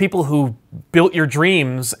of people who built your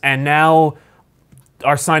dreams and now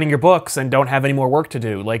are signing your books and don't have any more work to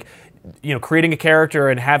do. Like, you know, creating a character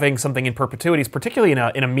and having something in perpetuity, particularly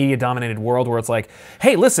in a media-dominated world where it's like,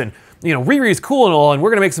 hey, listen, you know, Riri's cool and all, and we're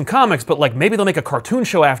gonna make some comics, but like maybe they'll make a cartoon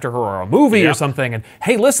show after her or a movie or Yep. something. And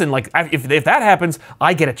hey, listen, like if that happens,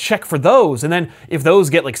 I get a check for those, and then if those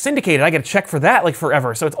get like syndicated, I get a check for that like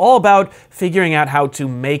forever. So it's all about figuring out how to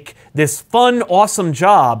make this fun, awesome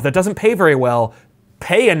job that doesn't pay very well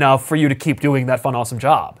pay enough for you to keep doing that fun, awesome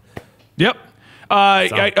job. Yep.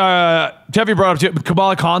 Tevye brought up too,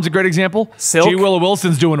 Kamala Khan's a great example. Silk. G. Willow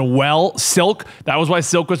Wilson's doing well. Silk. That was why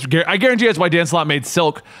Silk was. I guarantee that's why Dan Slott made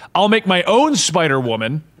Silk. I'll make my own Spider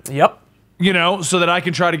Woman. Yep. You know, so that I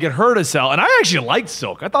can try to get her to sell. And I actually liked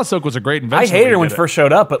Silk. I thought Silk was a great I invention. hated her when she first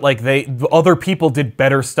showed up, but like other people did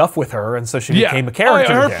better stuff with her, and so she became a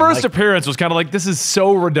character. Her again. first Like, appearance was kind of like, this is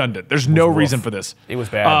so redundant. There's no reason for this. It was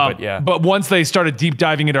bad, but yeah. But once they started deep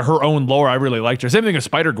diving into her own lore, I really liked her. Same thing with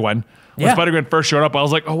Spider-Gwen. When Yeah. Spider-Gwen first showed up, I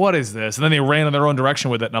was like, oh, what is this? And then they ran in their own direction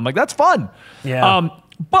with it, and I'm like, that's fun. Yeah.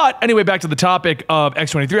 But anyway, back to the topic of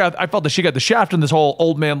X-23. I felt that she got the shaft in this whole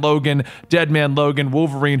Old Man Logan, Dead Man Logan,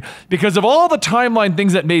 Wolverine, because of all the timeline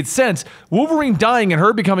things that made sense. Wolverine dying and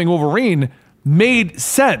her becoming Wolverine made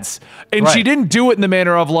sense. And she Right. didn't do it in the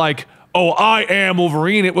manner of like, oh, I am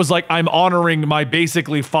Wolverine. It was like, I'm honoring my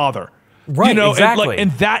basically father. Right, you know, exactly.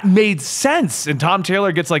 and that made sense. And Tom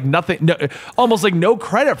Taylor gets like nothing, almost like no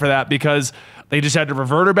credit for that, because they just had to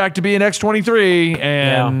revert her back to being X-23,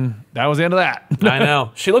 and that was the end of that. I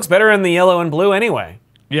know. She looks better in the yellow and blue anyway.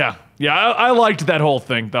 Yeah. I liked that whole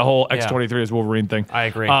thing, the whole X-23 as Wolverine thing. I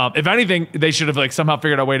agree. If anything, they should have like somehow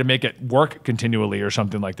figured out a way to make it work continually or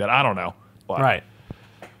something like that. I don't know. But Right.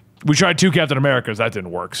 we tried 2 Captain Americas. That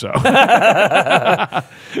didn't work, so.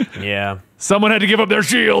 Yeah. Someone had to give up their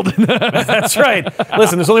shield. That's right.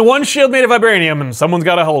 Listen, there's only one shield made of vibranium, and someone's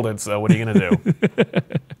got to hold it, so what are you going to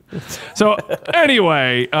do? So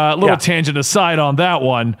anyway, little Yeah. tangent aside on that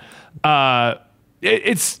one.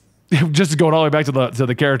 It's just going all the way back to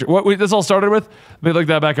the character. What this all started with? Let me look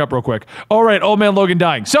that back up real quick. All right, Old Man Logan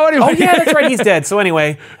dying. So anyway, Oh, yeah, that's right. He's dead. So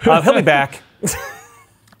anyway, he'll be back.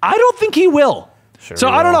 I don't think he will. So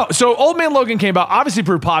he I don't will. know. So Old Man Logan came out, obviously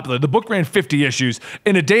pretty popular. The book ran 50 issues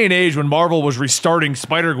in a day and age when Marvel was restarting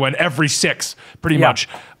Spider-Gwen every 6, pretty Yeah. much.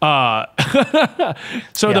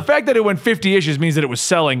 So the fact that it went 50 issues means that it was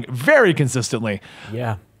selling very consistently.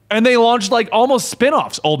 Yeah. And they launched like almost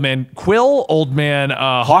spin-offs. Old Man Quill, Old Man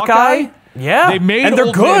Hawkeye. Yeah. They made and they're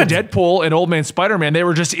Old good. Man Deadpool and Old Man Spider-Man. They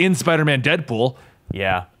were just in Spider-Man Deadpool.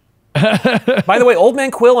 Yeah. By the way, Old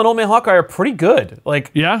Man Quill and Old Man Hawkeye are pretty good.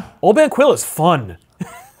 Like, Yeah? Old Man Quill is fun.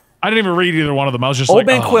 I didn't even read either one of them. I was just Old like,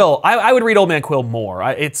 Man oh. Quill. I would read Old Man Quill more.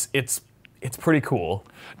 It's pretty cool.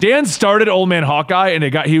 Dan started Old Man Hawkeye, and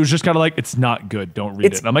he was just kind of like, it's not good. Don't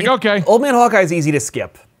read it. And I'm like, okay. Old Man Hawkeye is easy to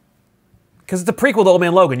skip because it's a prequel to Old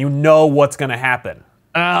Man Logan. You know what's going to happen.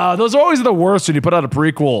 Those are always the worst when you put out a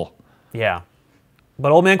prequel. Yeah,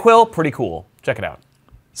 but Old Man Quill, pretty cool. Check it out.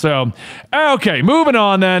 So, okay, moving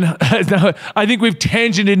on then. Now, I think we've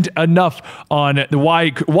tangented enough on the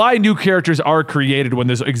why new characters are created when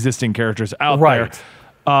there's existing characters out Right.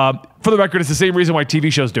 there. For the record, it's the same reason why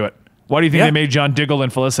TV shows do it. Why do you think Yeah. they made John Diggle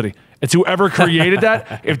and Felicity? It's whoever created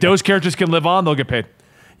that. If those characters can live on, they'll get paid.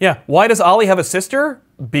 Yeah. Why does Ollie have a sister?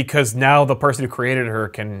 Because now the person who created her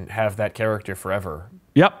can have that character forever.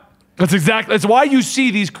 Yep. That's why you see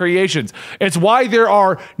these creations. It's why there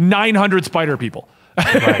are 900 spider people.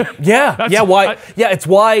 Yeah. It's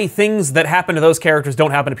why things that happen to those characters don't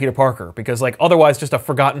happen to Peter Parker, because like otherwise just a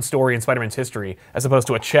forgotten story in Spider-Man's history as opposed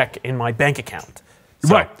to a check in my bank account.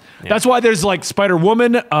 So, Right. yeah. That's why there's like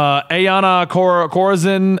Spider-Woman, Ayana,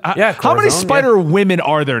 Corazon. How many Corazon, Spider-Women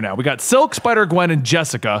are there now? We got Silk, Spider-Gwen, and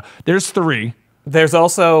Jessica. There's 3. There's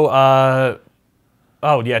also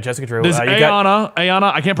Jessica Drew. There's You Ayana.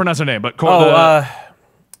 Ayana, I can't pronounce her name, but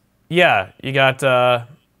you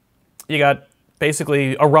got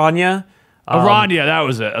basically Aranya. Aranya, that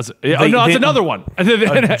was it. It's another one.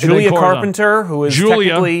 Julia Corazon. Carpenter, who is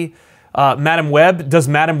technically Madam Web. Does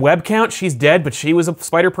Madam Web count? She's dead, but she was a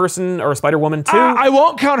spider person or a Spider Woman too. I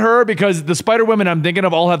won't count her because the Spider-Women I'm thinking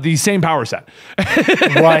of all have the same power set.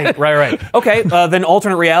 Right. Okay, then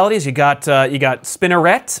alternate realities. You got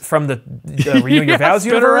Spinneret from the Renew Your Vows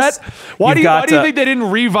universe. Why do you think they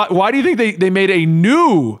didn't Why do you think they made a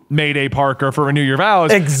new Mayday Parker for Renew Your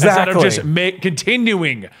Vows instead of just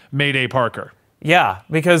continuing Mayday Parker? Yeah,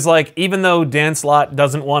 because like even though Dan Slott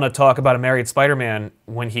doesn't want to talk about a married Spider-Man,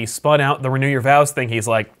 when he spun out the Renew Your Vows thing, he's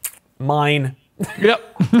like, mine. Yep.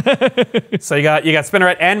 So you got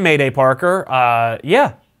Spinneret and Mayday Parker.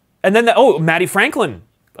 And then Maddie Franklin,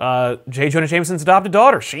 J. Jonah Jameson's adopted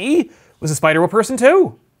daughter. She was a Spider person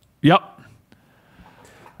too. Yep.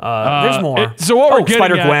 There's more. So what we're getting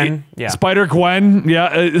Spider-Gwen. Spider-Gwen. Yeah.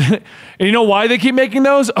 And you know why they keep making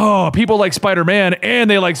those? Oh, people like Spider-Man and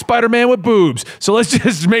they like Spider-Man with boobs. So let's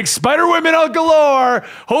just make Spider-Women out galore.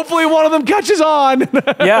 Hopefully one of them catches on.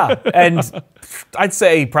 Yeah. And I'd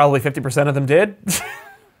say probably 50% of them did.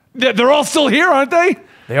 Yeah, they're all still here, aren't they?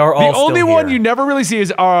 They are all The only still one here. you never really see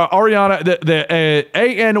is Ariana, the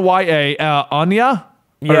Anya. Anya?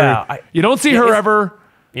 Yeah. You don't see her ever.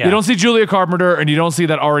 Yeah. You don't see Julia Carpenter, and you don't see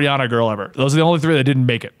that Ariana girl ever. Those are the only 3 that didn't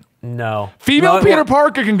make it. No. Female No, Peter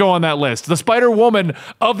Parker can go on that list. The Spider-Woman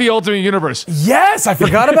of the Ultimate Universe. Yes, I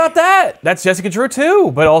forgot about that. That's Jessica Drew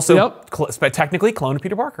too, but also Yep. technically cloned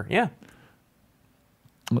Peter Parker. Yeah.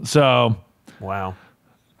 So Wow.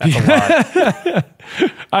 That's a lot.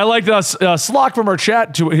 I liked Slock from our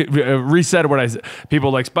chat to reset what I said.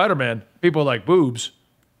 People like Spider-Man. People like boobs.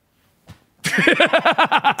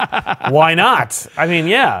 Why not? I mean,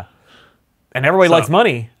 yeah. And everybody likes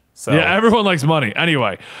money. So Yeah, everyone likes money.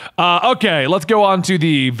 Anyway, okay, let's go on to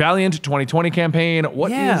the Valiant 2020 campaign.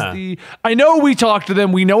 What is the... I know we talked to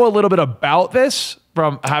them. We know a little bit about this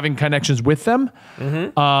from having connections with them.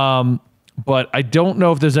 But I don't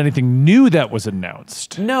know if there's anything new that was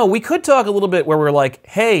announced. No, we could talk a little bit where we're like,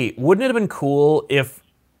 hey, wouldn't it have been cool if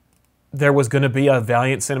there was going to be a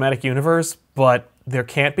Valiant cinematic universe, but there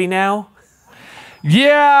can't be now?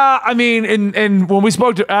 Yeah, I mean, and when we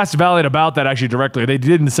asked Valiant about that actually directly, they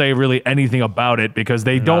didn't say really anything about it because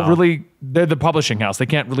they don't really, they're the publishing house. They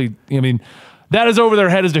can't really, I mean, that is over their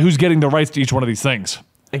head as to who's getting the rights to each one of these things.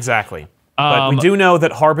 Exactly. But we do know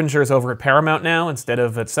that Harbinger is over at Paramount now instead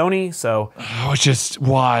of at Sony, so... Oh, it's just,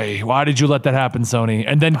 why? Why did you let that happen, Sony?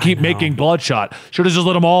 And then keep making Bloodshot. Should have just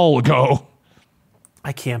let them all go.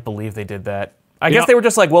 I can't believe they did that. I guess they were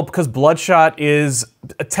just like, well, because Bloodshot is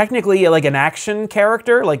technically like an action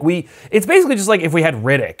character. Like it's basically just like if we had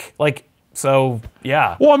Riddick. Like, so,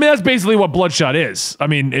 yeah. Well, I mean, that's basically what Bloodshot is. I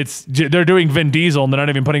mean, they're doing Vin Diesel and they're not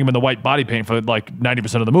even putting him in the white body paint for like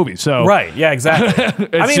 90% of the movie. So Right, yeah, exactly.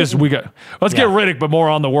 let's get Riddick, but more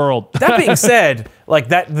on the world. That being said, like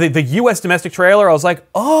the U.S. domestic trailer, I was like,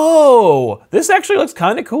 oh, this actually looks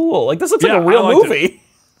kind of cool. Like, this looks like a real movie.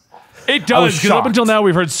 It does, because up until now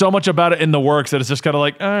we've heard so much about it in the works that it's just kind of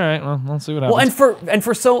like, all right, well, let's see what happens. Well, and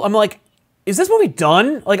for so I'm like, is this movie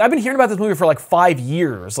done? Like, I've been hearing about this movie for like 5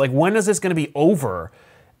 years. Like, when is this going to be over?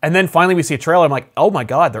 And then finally we see a trailer. I'm like, oh my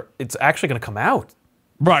God, it's actually going to come out.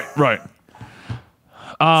 Right.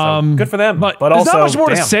 So, good for them. But there's also, not much more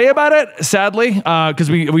to damn. say about it, sadly,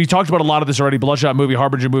 because we talked about a lot of this already. Bloodshot movie,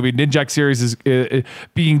 Harbinger movie, Ninjak series is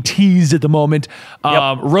being teased at the moment.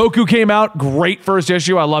 Roku came out, great first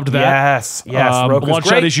issue. I loved that. Yes. Roku's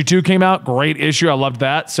Bloodshot great. issue 2 came out, great issue. I loved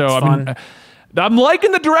that. So fun. I'm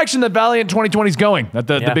liking the direction that Valiant 2020 is going. That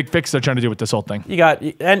the big fix they're trying to do with this whole thing. You got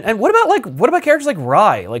and what about characters like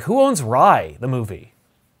Rai? Like who owns Rai, the movie?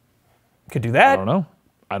 Could do that.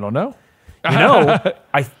 I don't know. You know,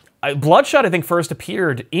 Bloodshot I think first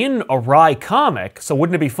appeared in a Rai comic. So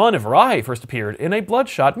wouldn't it be fun if Rai first appeared in a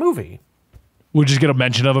Bloodshot movie? We'll just get a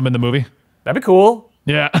mention of him in the movie. That'd be cool.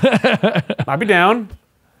 Yeah. I'd be down.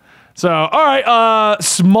 So, all right,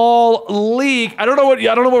 small leak. I don't know what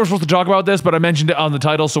we're supposed to talk about this, but I mentioned it on the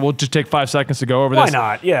title, so we'll just take 5 seconds to go over this. Why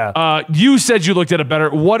not? Yeah. You said you looked at it better.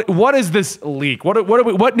 What is this leak?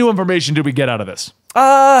 What new information did we get out of this?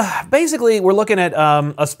 Basically, we're looking at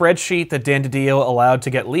a spreadsheet that Dan DiDio allowed to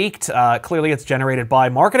get leaked. Clearly, it's generated by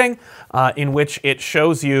marketing, in which it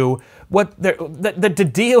shows you what that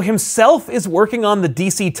DiDio himself is working on the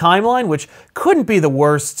DC timeline, which couldn't be the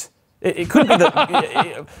worst. It couldn't be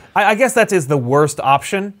the. I guess that is the worst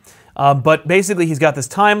option. But basically, he's got this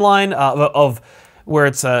timeline of where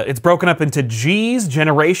it's broken up into G's,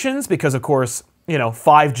 generations, because of course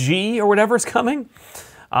 5G or whatever is coming.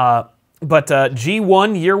 But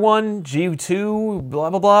G1, year 1, G2, blah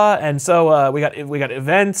blah blah, and so we got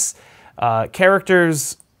events,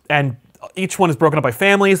 characters, and each one is broken up by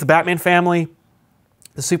families: the Batman family,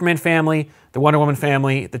 the Superman family, the Wonder Woman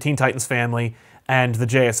family, the Teen Titans family, and the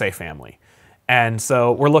JSA family. And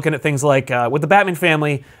so we're looking at things like, with the Batman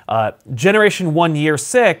family, Generation 1, Year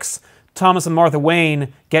 6, Thomas and Martha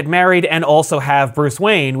Wayne get married and also have Bruce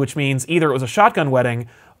Wayne, which means either it was a shotgun wedding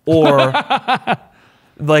or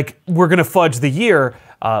like we're going to fudge the year.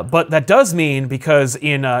 But that does mean, because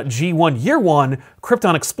in G1, Year 1,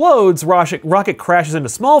 Krypton explodes, Rocket crashes into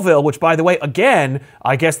Smallville, which, by the way, again,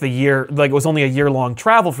 I guess it was only a year-long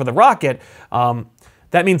travel for the Rocket.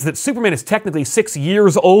 That means that Superman is technically 6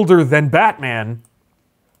 years older than Batman.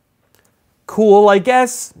 Cool, I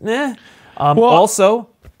guess. Also,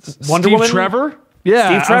 Wonder Woman. Steve Trevor? Yeah.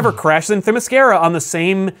 Steve Trevor crashes in Themyscira on the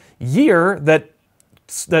same year that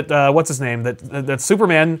what's his name? That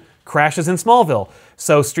Superman crashes in Smallville.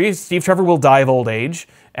 So Steve Trevor will die of old age,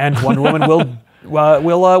 and Wonder Woman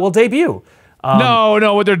will debut.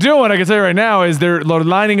 No, what they're doing, I can say right now, is they're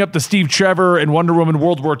lining up the Steve Trevor and Wonder Woman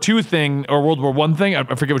World War II thing, or World War I thing. I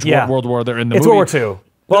forget which World War they're in the movie. It's World War II.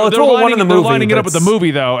 Well, it's World War I in the movie. They're lining it up with the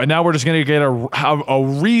movie, though, and now we're just going to get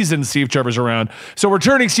a reason Steve Trevor's around. So we're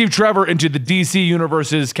turning Steve Trevor into the DC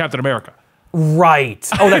Universe's Captain America. Right.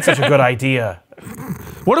 Oh, that's such a good idea.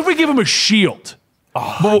 What if we give him a shield?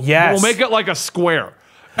 Yes. We'll make it like a square.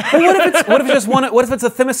 But what if it's a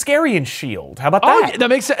Themyscirian shield? How about that? Oh, that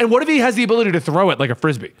makes sense. And what if he has the ability to throw it like a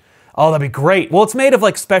frisbee? Oh, that'd be great. Well, it's made of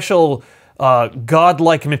like special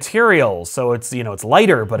godlike materials, so it's it's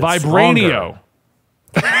lighter, but it's Vibranio.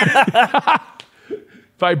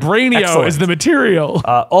 Vibranio Excellent. is the material.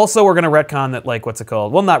 Also, we're going to retcon that, like, what's it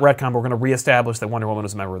called? Well, not retcon, but we're going to reestablish that Wonder Woman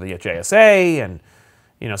was a member of the JSA, and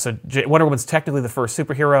so Wonder Woman's technically the first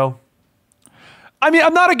superhero. I mean,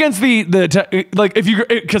 I'm not against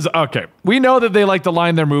because we know that they like to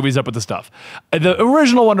line their movies up with the stuff. The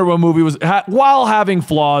original Wonder Woman movie while having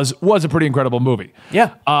flaws, was a pretty incredible movie.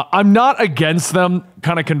 Yeah. I'm not against them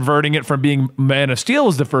kind of converting it from being Man of Steel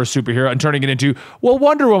as the first superhero and turning it into, well,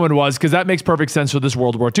 Wonder Woman was, because that makes perfect sense for this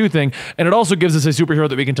World War II thing. And it also gives us a superhero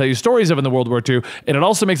that we can tell you stories of in the World War II. And it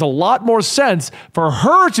also makes a lot more sense for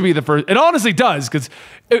her to be the first. It honestly does, because,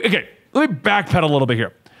 okay, let me backpedal a little bit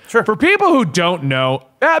here. Sure. For people who don't know,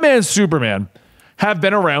 Batman and Superman have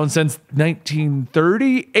been around since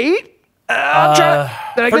 1938. I'm trying to,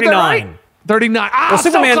 did I get that right? 39. Well,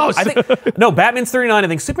 Superman, so close. I think, no, Batman's 39. I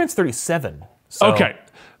think Superman's 37. So, okay.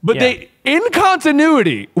 But yeah. in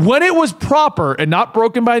continuity, when it was proper and not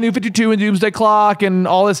broken by New 52 and Doomsday Clock and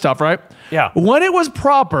all this stuff, right? Yeah. When it was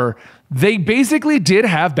proper, they basically did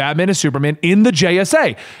have Batman and Superman in the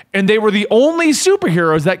JSA. And they were the only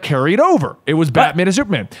superheroes that carried over. It was Batman and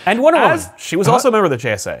Superman. And Wonder Woman. She was also a member of the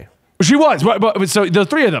JSA. She was. But so the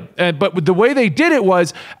three of them. But the way they did it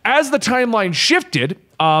was, as the timeline shifted,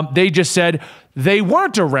 they just said they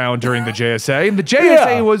weren't around during the JSA. And the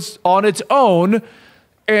JSA was on its own.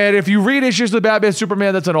 And if you read issues of Batman and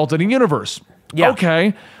Superman, that's an alternate universe. Yeah.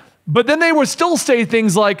 Okay. But then they would still say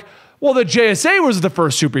things like, well, the JSA was the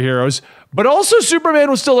first superheroes, but also Superman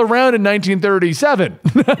was still around in 1937.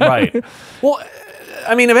 Right. Well,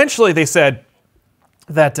 I mean, eventually they said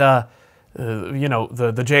that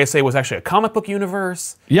the JSA was actually a comic book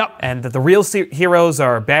universe. Yep. And that the real heroes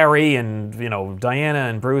are Barry and Diana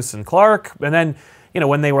and Bruce and Clark. And then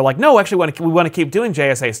when they were like, no, actually we want to keep doing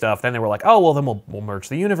JSA stuff, then they were like, oh well, then we'll merge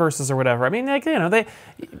the universes or whatever. I mean, like,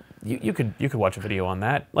 you could watch a video on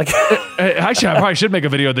that. Like, actually, I probably should make a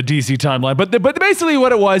video of the DC timeline. But basically,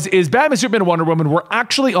 what it was is Batman, Superman, and Wonder Woman were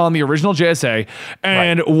actually on the original JSA,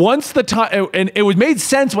 and once the time, and it was made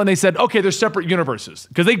sense when they said, okay, they're separate universes,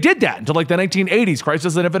 because they did that until like the 1980s,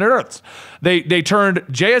 Crisis on Infinite Earths. They turned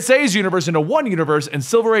JSA's universe into one universe, and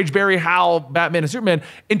Silver Age, Barry, Hal, Batman, and Superman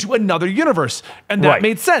into another universe, and that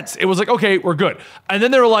made sense. It was like, okay, we're good. And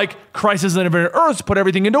then they were like, Crisis on Infinite Earths put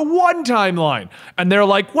everything into one timeline, and they're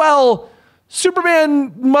like, well,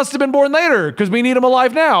 Superman must have been born later because we need him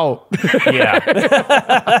alive now.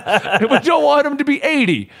 Yeah. We don't want him to be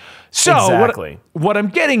 80. So exactly. what I'm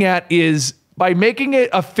getting at is by making it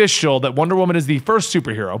official that Wonder Woman is the first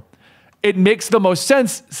superhero, it makes the most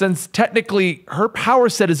sense since technically her power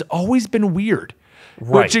set has always been weird,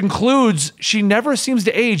 which includes she never seems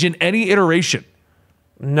to age in any iteration.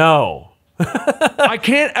 No. I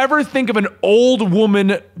can't ever think of an old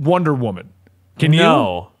woman Wonder Woman. Can you?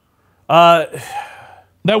 No. That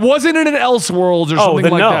wasn't in an Elseworlds or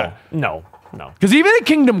something like that. No. Because even in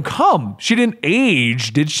Kingdom Come, she didn't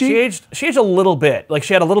age, did she? She aged a little bit. Like,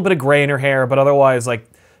 she had a little bit of gray in her hair, but otherwise, like,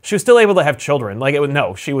 she was still able to have children. Like,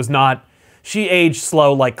 she was not. She aged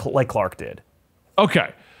slow like Clark did.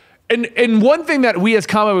 Okay. And one thing that we as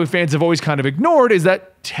comic book fans have always kind of ignored is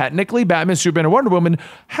that technically Batman, Superman, and Wonder Woman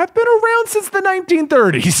have been around since the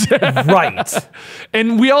 1930s. Right.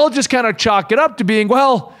 And we all just kind of chalk it up to being,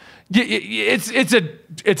 well, it's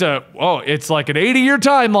like an 80-year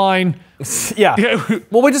timeline. Yeah.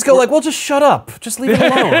 Well, we just go like, well, just shut up. Just leave it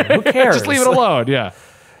alone. Who cares? Just leave it alone. Yeah.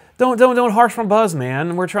 Don't harsh from Buzz,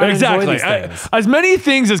 man. We're trying to enjoy these things. As many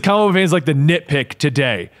things as comic book fans like to nitpick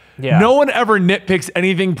today, no one ever nitpicks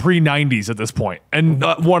anything pre-90s at this point. And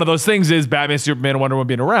one of those things is Batman, Superman, and Wonder Woman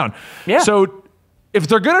being around. Yeah. So if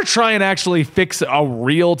they're going to try and actually fix a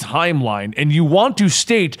real timeline, and you want to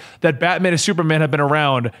state that Batman and Superman have been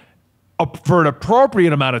around for an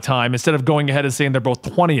appropriate amount of time instead of going ahead and saying they're both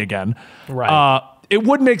 20 again, it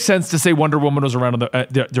would make sense to say Wonder Woman was around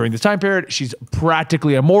during this time period. She's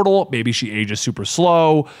practically immortal. Maybe she ages super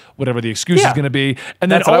slow, whatever the excuse is going to be. And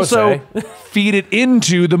then also feed it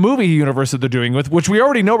into the movie universe that they're doing with, which we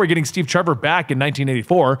already know we're getting Steve Trevor back in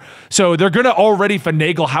 1984. So they're going to already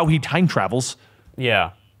finagle how he time travels.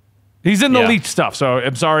 Yeah. He's in the leaked stuff. So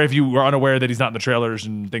I'm sorry if you were unaware that he's not in the trailers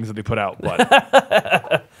and things that they put out.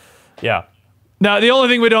 But yeah. Now, the only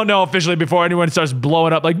thing we don't know officially before anyone starts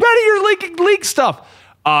blowing up like, Betty, you're leak stuff.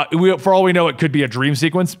 For all we know, it could be a dream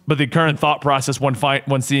sequence, but the current thought process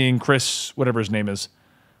when seeing Chris, whatever his name is,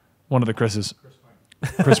 one of the Chris's,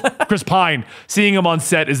 Chris Pine, seeing him on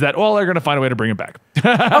set is that, well, they're going to find a way to bring him back.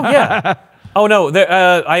 Oh, yeah. Oh, no.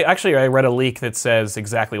 I read a leak that says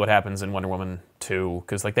exactly what happens in Wonder Woman 2,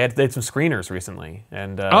 because like they had some screeners recently.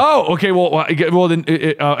 And okay. Well, then,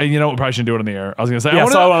 we probably shouldn't do it on the air. I was going to say, I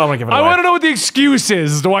want to give it away. I want to know what the excuse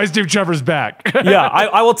is as to why Steve Trevor's back. Yeah,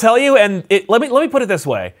 I will tell you, and let me put it this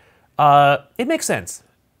way. It makes sense.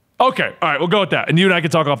 Okay. All right. We'll go with that. And you and I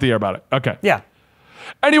can talk off the air about it. Okay. Yeah.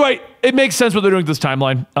 Anyway, it makes sense what they're doing with this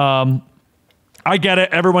timeline. I get it.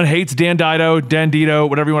 Everyone hates Dan Dito,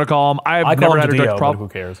 whatever you want to call him. I never had a direct problem.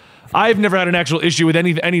 Who cares? I've never had an actual issue with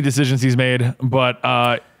any decisions he's made. But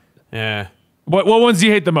yeah. What ones do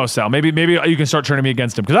you hate the most, Sal? Maybe you can start turning me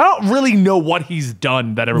against him because I don't really know what he's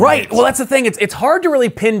done that everybody hates. Well, that's the thing. It's hard to really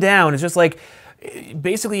pin down. It's just like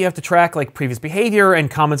basically you have to track like previous behavior and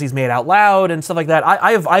comments he's made out loud and stuff like that.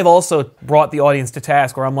 I've also brought the audience to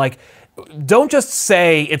task where I'm like, don't just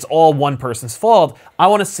say it's all one person's fault. I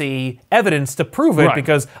want to see evidence to prove it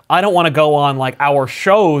because I don't want to go on like our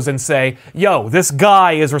shows and say, yo, this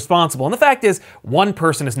guy is responsible. And the fact is, one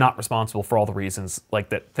person is not responsible for all the reasons like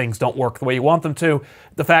that things don't work the way you want them to.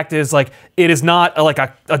 The fact is, like, it is not like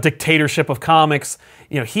a dictatorship of comics.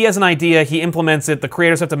 He has an idea, he implements it, the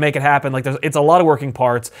creators have to make it happen. Like, it's a lot of working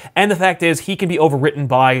parts. And the fact is, he can be overwritten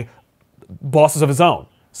by bosses of his own.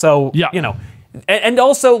 So, And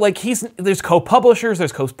also, like, there's co-publishers,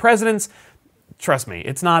 there's co-presidents. Trust me,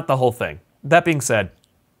 it's not the whole thing. That being said,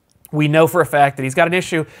 we know for a fact that he's got an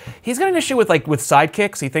issue. He's got an issue with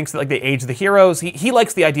sidekicks. He thinks that like they age the heroes. He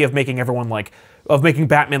likes the idea of making everyone making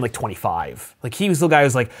Batman like 25. Like he was the guy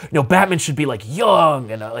who's like, Batman should be like young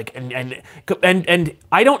and and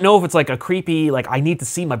I don't know if it's like a creepy like I need to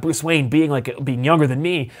see my Bruce Wayne being younger than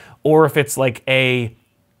me, or if it's like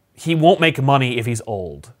he won't make money if he's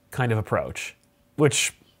old kind of approach.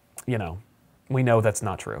 Which, we know that's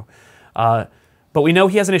not true. But we know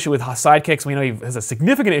he has an issue with sidekicks. We know he has a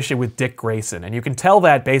significant issue with Dick Grayson. And you can tell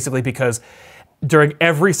that basically because during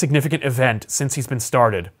every significant event since he's been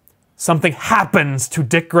started, something happens to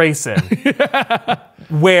Dick Grayson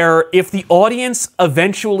where if the audience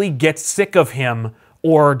eventually gets sick of him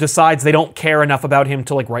or decides they don't care enough about him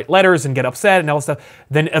to like write letters and get upset and all that stuff,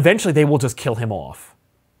 then eventually they will just kill him off.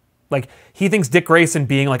 Like, he thinks Dick Grayson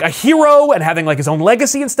being like a hero and having like his own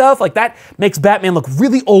legacy and stuff, like that makes Batman look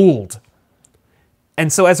really old.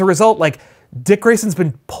 And so as a result, like, Dick Grayson's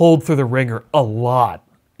been pulled through the ringer a lot.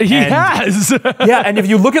 He has. Yeah, and if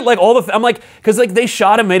you look at like all the, I'm like, because like they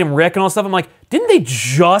shot him, made him Rick and all stuff. I'm like, didn't they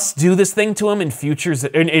just do this thing to him in Futures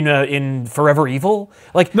in Forever Evil?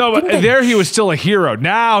 Like, no, but there he was still a hero.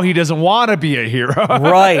 Now he doesn't want to be a hero.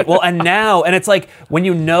 Right. Well, and now, and it's like when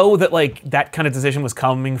you know that like that kind of decision was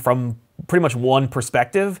coming from pretty much one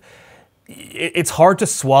perspective, it's hard to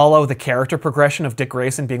swallow the character progression of Dick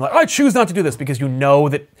Grayson being like, I choose not to do this, because you know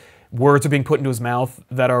that words are being put into his mouth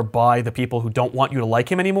that are by the people who don't want you to like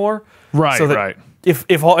him anymore. Right, so that right. If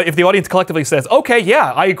the audience collectively says, okay,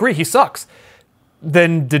 yeah, I agree, he sucks,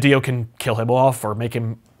 then DiDio can kill him off or make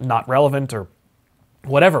him not relevant or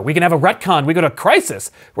whatever. We can have a retcon. We go to Crisis,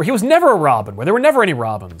 where he was never a Robin, where there were never any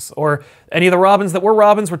Robins, or any of the Robins that were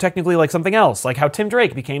Robins were technically like something else, like how Tim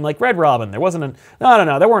Drake became like Red Robin. There wasn't a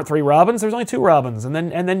no. There weren't 3 Robins. There was only 2 Robins, and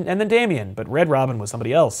then Damian. But Red Robin was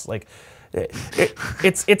somebody else. Like,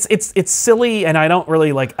 it's silly, and I don't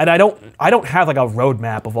really like, and I don't have like a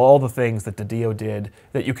roadmap of all the things that DiDio did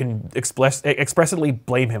that you can expressly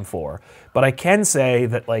blame him for. But I can say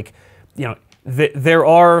that, like, you know, there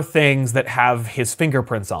are things that have his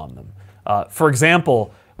fingerprints on them. For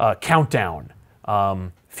example, Countdown,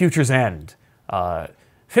 Future's End,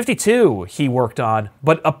 52 he worked on,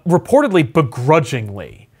 but reportedly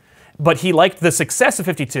begrudgingly. But he liked the success of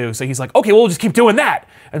 52, so he's like, okay, well, we'll just keep doing that.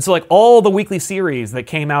 And so like all the weekly series that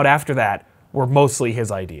came out after that were mostly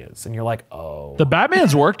his ideas. And you're like, oh. The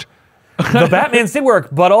Batman's worked. The Batmans did work,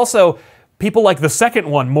 but also people like the second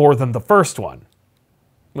one more than the first one.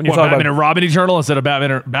 When you're talking Batman about and Robin Eternal instead of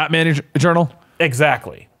Batman Eternal?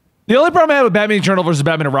 Exactly. The only problem I had with Batman Eternal versus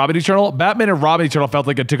Batman and Robin Eternal felt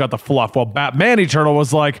like it took out the fluff, while Batman Eternal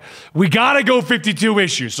was like, we gotta go 52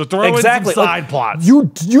 issues, so throw in some side plots.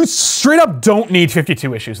 You straight up don't need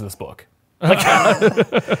 52 issues of this book. Like,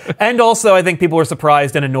 and also, I think people were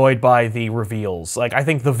surprised and annoyed by the reveals. Like, I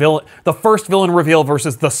think the first villain reveal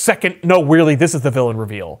versus the second, no, really, this is the villain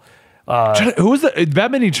reveal. Who was the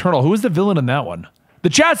Batman Eternal? Who was the villain in that one? The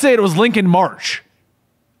chat said it was Lincoln March.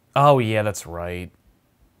 Oh yeah, that's right.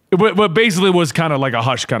 But basically was kind of like a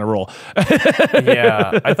Hush kind of role.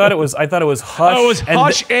 Yeah, I thought it was Hush. Oh, it was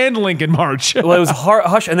Hush and Lincoln March. Well, it was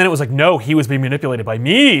Hush, and then it was like, no, he was being manipulated by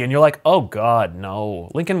me, and you're like, oh god, no,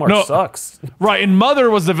 Lincoln March sucks. Right, and Mother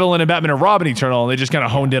was the villain in Batman and Robin Eternal, and they just kind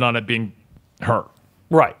of honed in on it being her.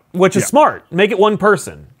 Right, which is smart. Make it one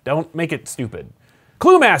person. Don't make it stupid.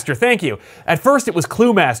 Cluemaster, thank you. At first it was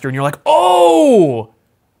Cluemaster, and you're like, oh!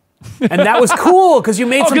 And that was cool, because you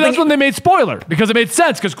made something... that's when they made Spoiler, because it made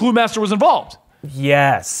sense, because Cluemaster was involved.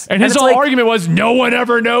 Yes. And his whole argument was, no one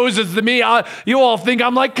ever knows it's me. You all think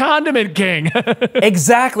I'm like Condiment King.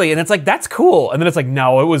 Exactly, and it's like, that's cool. And then it's like,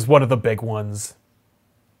 no, it was one of the big ones.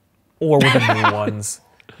 Or one of the new ones.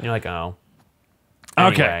 And you're like, oh.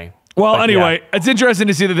 Anyway. Okay. Well, anyway, it's interesting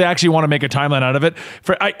to see that they actually want to make a timeline out of it.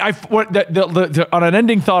 On an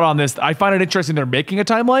ending thought on this, I find it interesting they're making a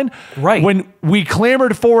timeline. Right. When we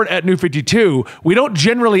clamored for it at New 52, we don't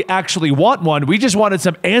generally actually want one. We just wanted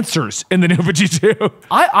some answers in the New 52.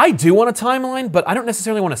 I do want a timeline, but I don't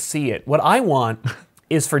necessarily want to see it. What I want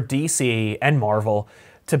is for DC and Marvel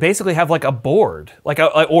to basically have like a board, like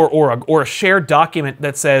or a shared document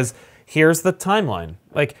that says, here's the timeline.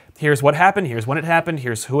 Like, here's what happened, here's when it happened,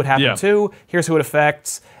 here's who it happened to, here's who it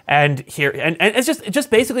affects, and it's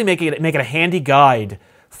just basically make it a handy guide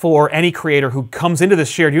for any creator who comes into this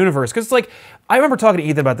shared universe. Because it's like, I remember talking to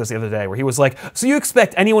Ethan about this the other day, where he was like, so you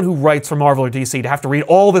expect anyone who writes for Marvel or DC to have to read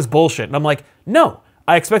all this bullshit? And I'm like, no,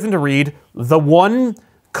 I expect them to read the one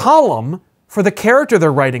column for the character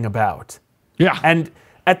they're writing about. Yeah. And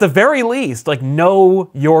at the very least, like,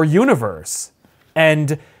 know your universe.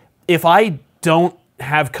 And if I don't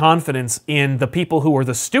have confidence in the people who are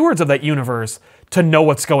the stewards of that universe to know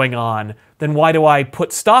what's going on, then why do I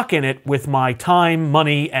put stock in it with my time,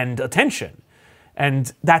 money, and attention?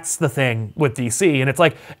 And that's the thing with DC. And it's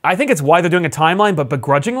like, I think it's why they're doing a timeline, but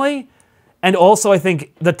begrudgingly. And also, I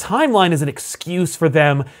think the timeline is an excuse for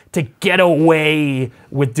them to get away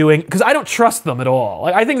with doing, because I don't trust them at all.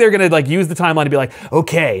 Like, I think they're gonna like use the timeline to be like,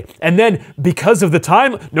 okay, and then because of the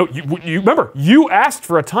time, no, you remember, you asked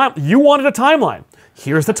for a time, you wanted a timeline.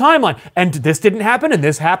 here's the timeline, and this didn't happen, and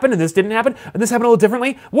this happened, and this didn't happen, and this happened a little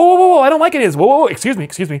differently. Whoa, I don't like it. Whoa, excuse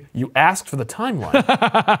me. You asked for the timeline.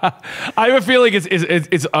 I have a feeling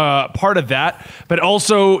it's part of that, but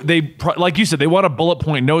also like you said, they want a bullet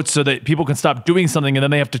point notes so that people can stop doing something and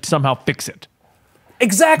then they have to somehow fix it.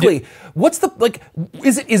 Exactly. What's the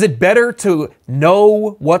is it better to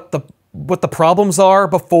know what the problems are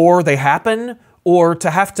before they happen, or to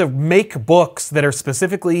have to make books that are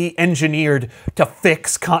specifically engineered to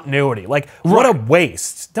fix continuity? Like, what a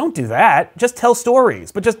waste. Don't do that. Just tell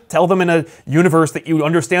stories, but just tell them in a universe that you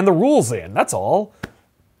understand the rules in. That's all.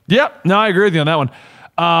 Yep. No, I agree with you on that one.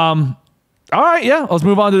 All right, yeah, let's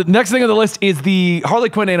move on to the next thing on the list is the Harley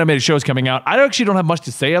Quinn animated show is coming out. I actually don't have much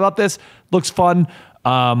to say about this. Looks fun.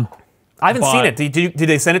 I haven't seen it. Did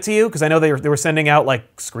they send it to you? Because I know they were sending out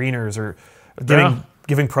like screeners or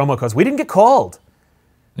giving promo codes. We didn't get called.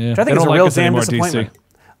 Yeah, which I think is a real damn disappointment.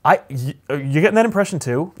 You're getting that impression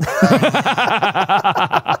too. But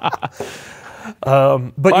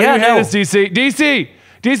why yeah, do you hate us,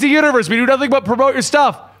 DC Universe. We do nothing but promote your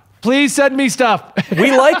stuff. Please send me stuff.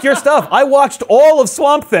 We like your stuff. I watched all of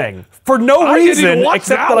Swamp Thing for no reason didn't even watch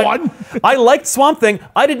except that that one. I liked Swamp Thing.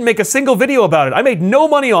 I didn't make a single video about it. I made no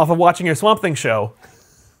money off of watching your Swamp Thing show.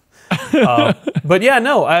 But yeah,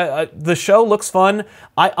 no, the show looks fun.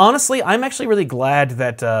 I'm actually really glad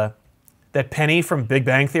that Penny from Big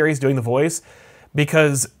Bang Theory is doing the voice,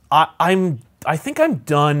 because I think I'm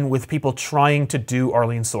done with people trying to do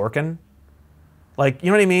Arlene Sorkin. Like,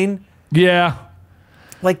 you know what I mean? Yeah.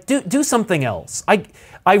 Like, do something else.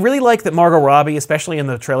 I really like that Margot Robbie, especially in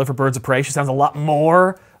the trailer for Birds of Prey, she sounds a lot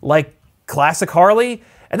more like classic Harley,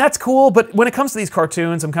 and that's cool. But when it comes to these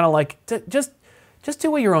cartoons, I'm kind of like, just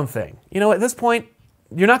do your own thing. You know, at this point,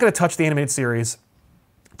 you're not going to touch the animated series.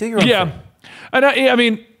 Do your own thing. Yeah, and I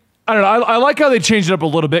mean, I don't know. I like how they changed it up a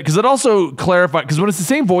little bit, because it also clarified, because when it's the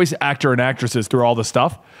same voice actor and actresses through all the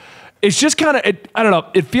stuff, it's just kind of, I don't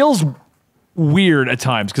know, it feels weird at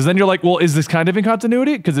times, because then you're like, well, is this kind of in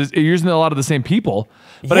continuity? Because you're using a lot of the same people,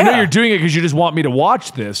 but I know you're doing it because you just want me to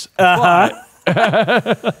watch this.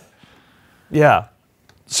 Yeah.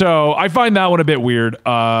 So I find that one a bit weird.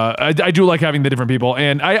 I do like having the different people,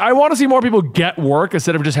 and I want to see more people get work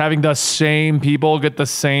instead of just having the same people get the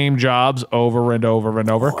same jobs over and over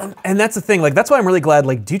and over. And that's the thing. Like, that's why I'm really glad.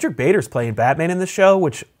 Like, Diedrich Bader's playing Batman in this show,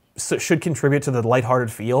 which should contribute to the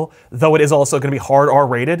lighthearted feel, though it is also going to be hard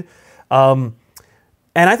R-rated. And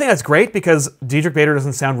I think that's great, because Diedrich Bader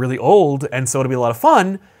doesn't sound really old, and so it'll be a lot of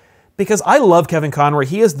fun, because I love Kevin Conroy.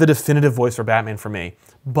 He is the definitive voice for Batman for me.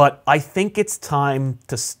 But I think it's time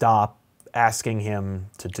to stop asking him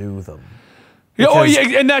to do them. Oh,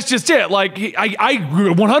 yeah, and that's just it. Like, I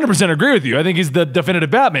 100% agree with you. I think he's the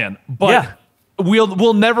definitive Batman. But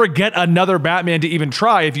we'll never get another Batman to even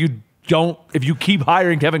try if you keep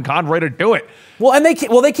hiring Kevin Conroy to do it. Well, and they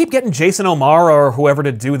keep getting Jason O'Mara or whoever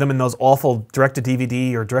to do them in those awful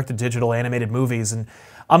direct-to-DVD or direct-to-digital animated movies, and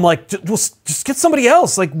I'm like, just get somebody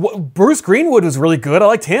else. Like, Bruce Greenwood was really good. I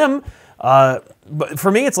liked him. But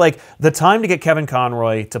for me, it's like the time to get Kevin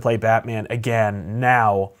Conroy to play Batman again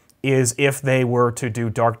now is if they were to do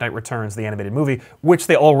Dark Knight Returns, the animated movie, which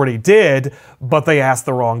they already did, but they asked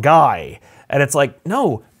the wrong guy. And it's like,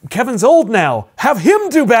 no, Kevin's old now. Have him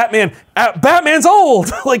do Batman. Batman's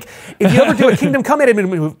old. Like, if you ever do a Kingdom Come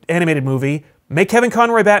animated movie, make Kevin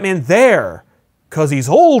Conroy Batman there, because he's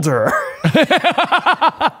older.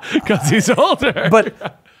 Because he's older.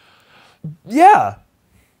 But, yeah.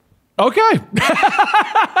 Okay.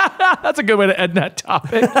 That's a good way to end that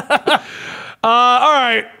topic. All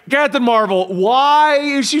right, Captain Marvel. Why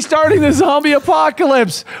is she starting the zombie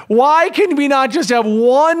apocalypse? Why can we not just have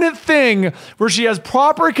one thing where she has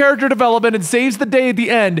proper character development and saves the day at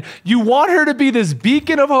the end? You want her to be this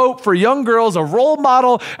beacon of hope for young girls, a role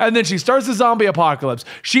model, and then she starts the zombie apocalypse.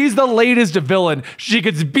 She's the latest villain. She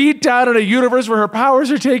gets beat down in a universe where her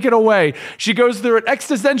powers are taken away. She goes through an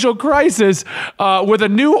existential crisis with a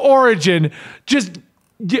new origin.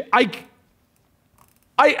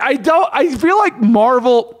 I feel like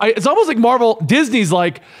Marvel, it's almost like Disney's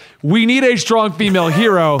like, we need a strong female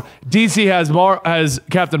hero. DC has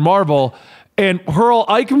Captain Marvel, and Pearl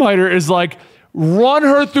Eichmeier is like, run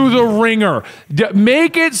her through the ringer.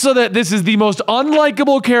 Make it so that this is the most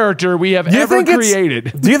unlikable character we have ever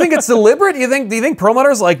created. Do you think it's deliberate? Do you think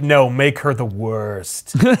Perlmutter's like, no, make her the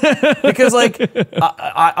worst? Because like,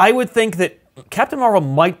 I would think that Captain Marvel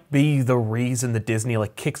might be the reason that Disney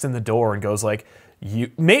like kicks in the door and goes like,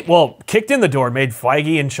 kicked in the door, made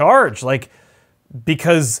Feige in charge, like,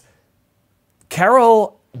 because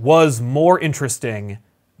Carol was more interesting,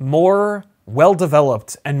 more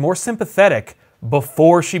well-developed, and more sympathetic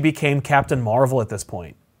before she became Captain Marvel at this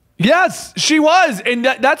point. Yes, she was. And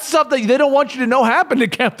that's stuff that they don't want you to know happened to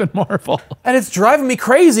Captain Marvel. And it's driving me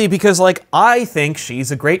crazy because, like, I think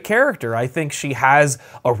she's a great character. I think she has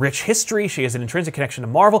a rich history. She has an intrinsic connection to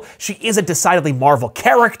Marvel. She is a decidedly Marvel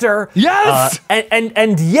character. Yes!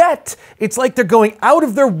 And yet, it's like they're going out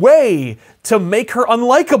of their way to make her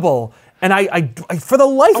unlikable. And I for the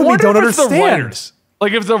life of me, don't understand. The writers.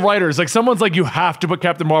 Like, if the writers, like, someone's like, you have to put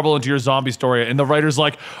Captain Marvel into your zombie story, and the writer's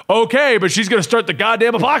like, okay, but she's gonna start the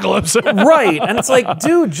goddamn apocalypse. Right, and it's like,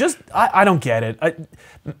 dude, I don't get it.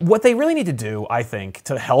 What they really need to do, I think,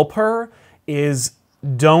 to help her is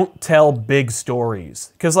don't tell big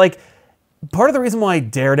stories. Because, like, part of the reason why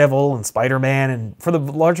Daredevil and Spider-Man, and for the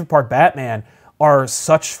larger part Batman, are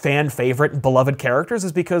such fan favorite and beloved characters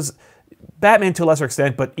is because Batman, to a lesser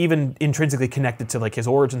extent, but even intrinsically connected to, like, his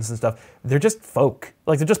origins and stuff, they're just folk.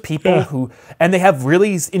 Like, they're just people who, and they have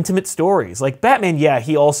really intimate stories. Like, Batman, yeah,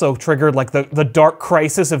 he also triggered, like, the dark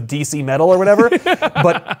crisis of DC metal or whatever,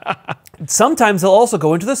 but sometimes they'll also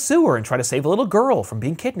go into the sewer and try to save a little girl from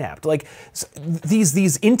being kidnapped. Like,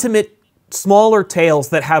 these intimate, smaller tales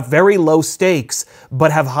that have very low stakes,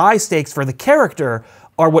 but have high stakes for the character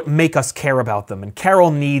are what make us care about them. And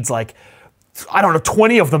Carol needs, like, I don't know,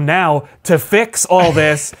 20 of them now to fix all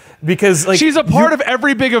this because, like, she's a part of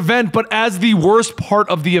every big event, but as the worst part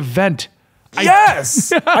of the event.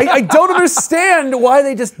 Yes! I don't understand why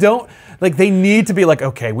they just don't, like, they need to be like,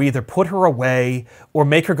 okay, we either put her away or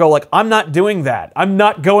make her go like, I'm not doing that. I'm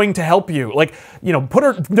not going to help you. Like, you know,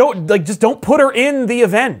 just don't put her in the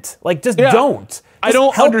event. Like, just don't. Just I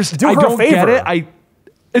don't understand. I don't get it.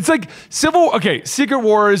 It's like Secret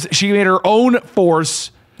Wars, she made her own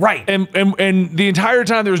force. Right. And the entire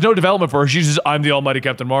time there was no development for her. She's just, I'm the almighty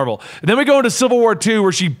Captain Marvel. And then we go into Civil War II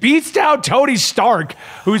where she beats down Tony Stark,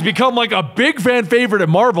 who's become like a big fan favorite at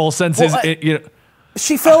Marvel since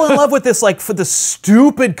she fell in love with this, like, for the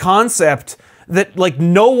stupid concept that, like,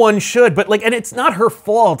 no one should, but, like, and it's not her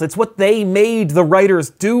fault. It's what they made the writers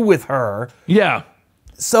do with her. Yeah.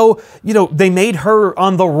 So, you know, they made her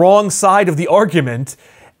on the wrong side of the argument.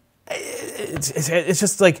 It's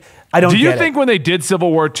just like, I don't get it. Do you think when they did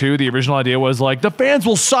Civil War II, the original idea was like, the fans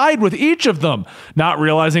will side with each of them, not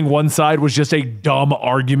realizing one side was just a dumb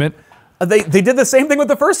argument? They did the same thing with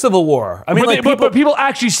the first Civil War. I mean, but people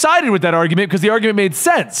actually sided with that argument because the argument made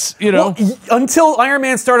sense, you know? Well, until Iron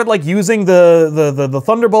Man started, like, using the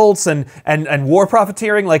Thunderbolts and war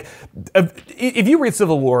profiteering. Like, if you read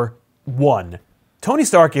Civil War I, Tony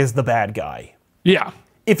Stark is the bad guy. Yeah.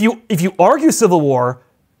 If you argue Civil War,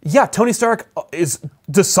 yeah, Tony Stark is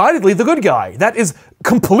decidedly the good guy. That is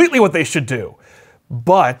completely what they should do.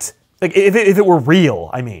 But, like, if it were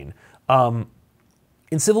real, I mean,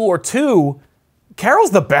 in Civil War II,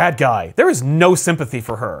 Carol's the bad guy. There is no sympathy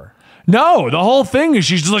for her. No, the whole thing is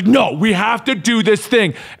she's just like, no, we have to do this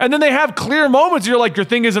thing. And then they have clear moments you're like, your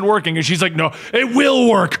thing isn't working. And she's like, no, it will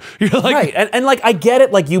work. You're like, right, and like, I get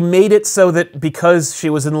it. Like, you made it so that because she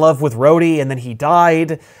was in love with Rhodey and then he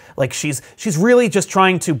died, like, she's really just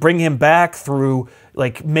trying to bring him back through,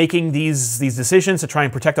 like, making these decisions to try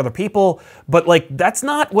and protect other people. But, like, that's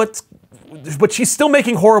not but she's still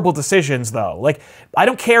making horrible decisions, though. Like, I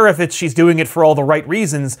don't care if she's doing it for all the right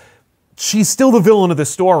reasons. She's still the villain of the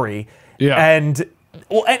story. Yeah.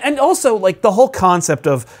 And also, like, the whole concept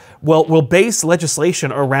of, well, we'll base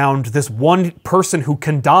legislation around this one person who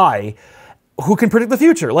can die, who can predict the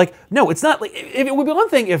future. Like, no, it's not. Like, it would be one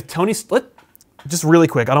thing if just really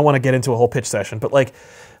quick, I don't want to get into a whole pitch session, but, like,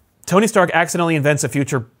 Tony Stark accidentally invents a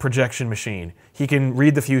future projection machine. He can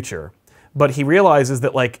read the future. But he realizes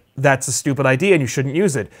that, like, that's a stupid idea and you shouldn't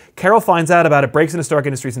use it. Carol finds out about it, breaks into Stark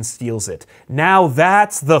Industries and steals it. Now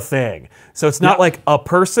that's the thing. So it's not like a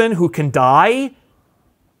person who can die.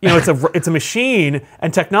 You know, it's a machine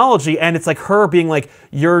and technology, and it's like her being like,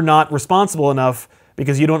 you're not responsible enough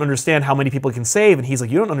because you don't understand how many people it can save. And he's like,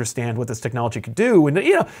 you don't understand what this technology could do. And,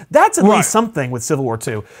 you know, that's at least something with Civil War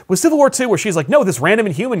II. With Civil War II, where she's like, no, this random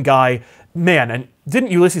Inhuman guy, man, and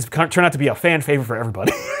didn't Ulysses turn out to be a fan favorite for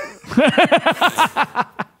everybody?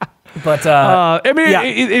 But I mean,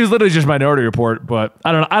 it was literally just Minority Report. But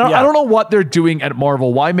I don't know what they're doing at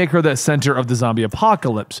Marvel. Why make her the center of the zombie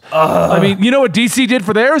apocalypse? I mean, you know what DC did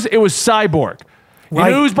for theirs? It was Cyborg. You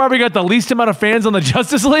know who's probably got the least amount of fans on the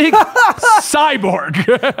Justice League? Cyborg.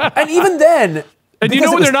 And even then, and you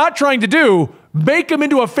know what they're not trying to do? Make him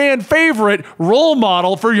into a fan favorite role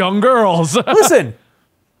model for young girls. Listen.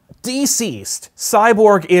 Deceased.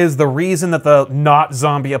 Cyborg is the reason that the not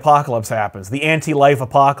zombie apocalypse happens, the anti-life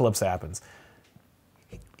apocalypse happens.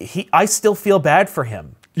 I still feel bad for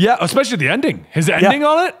him. Yeah, especially the ending. His ending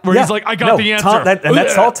on it, where he's like, I got the answer.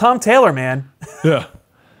 That's all Tom Taylor, man. Yeah.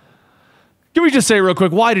 Can we just say real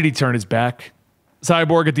quick, why did he turn his back?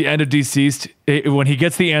 Cyborg at the end of Deceased, when he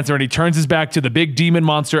gets the answer and he turns his back to the big demon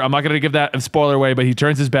monster, I'm not going to give that a spoiler away, but he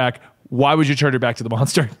turns his back. Why would you turn your back to the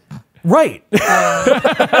monster? Right.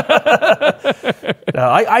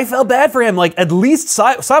 I felt bad for him. Like, at least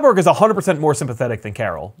Cyborg is 100% more sympathetic than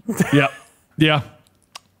Carol. Yeah.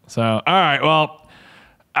 So, all right, well,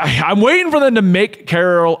 I'm waiting for them to make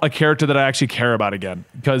Carol a character that I actually care about again.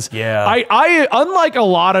 Because I unlike a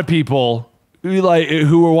lot of people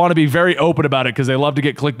who want to be very open about it because they love to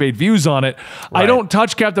get clickbait views on it, I don't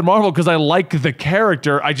touch Captain Marvel because I like the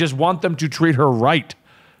character. I just want them to treat her right.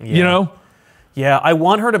 Yeah. You know? Yeah, I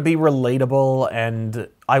want her to be relatable, and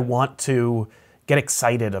I want to get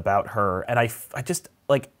excited about her. And I just,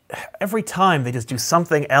 like, every time they just do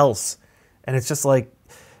something else, and it's just like,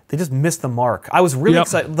 they just missed the mark. I was really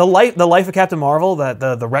excited. The life of Captain Marvel, the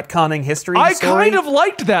retconning history story. I kind of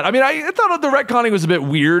liked that. I mean, I thought the retconning was a bit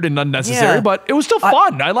weird and unnecessary, but it was still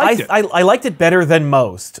fun. I liked it. I liked it better than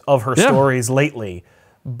most of her stories lately,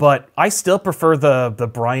 but I still prefer the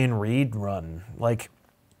Brian Reed run. Like,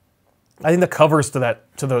 I think the covers to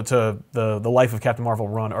the Life of Captain Marvel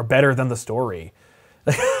run are better than the story.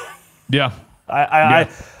 Yeah. I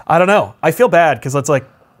don't know. I feel bad because it's like,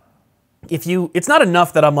 it's not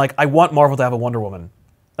enough that I'm like, I want Marvel to have a Wonder Woman.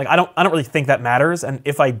 Like, I don't really think that matters. And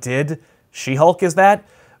if I did, She-Hulk is that,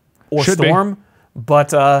 or Storm.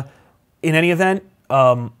 But in any event,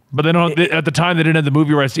 but they don't. At the time, they didn't have the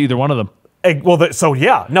movie rights to either one of them. I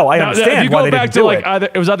understand if you why go they back didn't to do like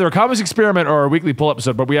it. it was either a comics experiment or a weekly pull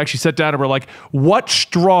episode, but we actually sat down and we're like, what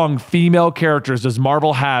strong female characters does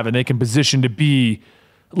Marvel have, and they can position to be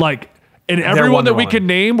like. And everyone that we can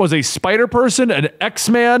name was a Spider-Person, an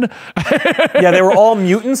X-Man. Yeah, they were all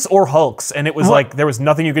mutants or Hulks, and it was like there was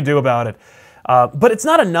nothing you could do about it. But it's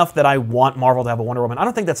not enough that I want Marvel to have a Wonder Woman. I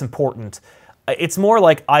don't think that's important. It's more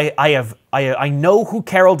like I know who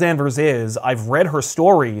Carol Danvers is. I've read her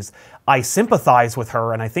stories. I sympathize with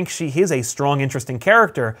her, and I think she is a strong, interesting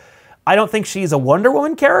character. I don't think she's a Wonder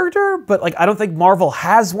Woman character, but like I don't think Marvel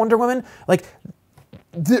has Wonder Woman. Like,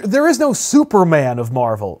 there is no Superman of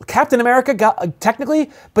Marvel. Captain America got technically,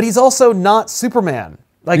 but he's also not Superman.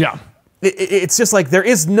 Like, it's just like there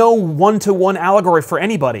is no one-to-one allegory for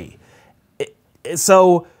anybody.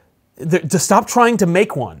 So, to stop trying to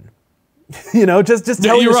make one. You know, just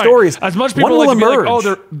tell your stories. As much people like to be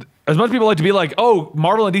like, as much people like to be like, oh,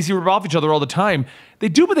 Marvel and DC rip off each other all the time. They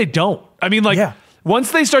do, but they don't. I mean, like. Yeah.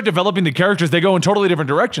 Once they start developing the characters, they go in totally different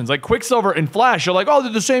directions. Like Quicksilver and Flash, you're like, oh,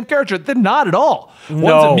 they're the same character. They're not at all. No.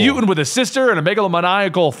 One's a mutant with a sister and a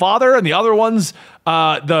megalomaniacal father, and the other one's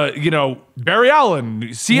Barry Allen,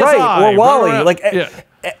 CSI, right, or Wally.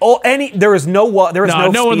 There is no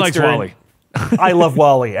no one likes Wally. I love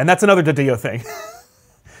Wally, and that's another Didio thing.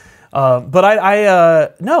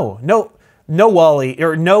 But no Wally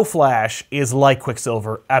or no Flash is like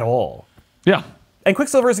Quicksilver at all. Yeah. And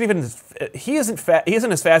Quicksilver isn't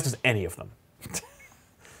as fast as any of them.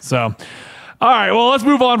 So, all right, well, let's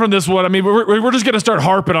move on from this one. I mean, we're just going to start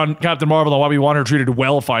harping on Captain Marvel and why we want her treated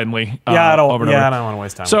well finally. I don't want to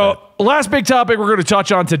waste time. So, last big topic we're going to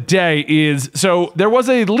touch on today is, so there was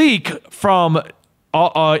a leak from,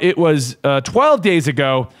 it was 12 days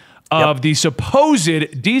ago, of the supposed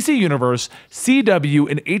DC Universe,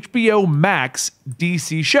 CW, and HBO Max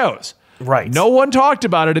DC shows. Right. No one talked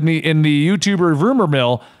about it in the YouTuber rumor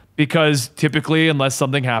mill because typically, unless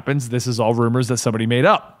something happens, this is all rumors that somebody made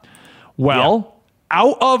up. Well,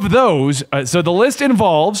 out of those, so the list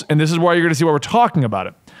involves, and this is where you're going to see why we're talking about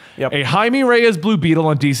it. Yep. A Jaime Reyes Blue Beetle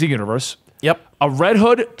on DC Universe. Yep. A Red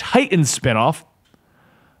Hood Titans spinoff,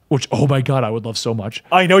 which, oh my God, I would love so much.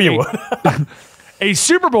 I know you would. A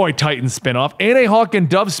Superboy Titans spinoff, and a Hawk and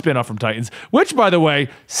Dove spinoff from Titans, which, by the way,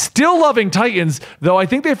 still loving Titans, though I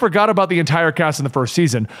think they forgot about the entire cast in the first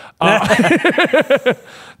season.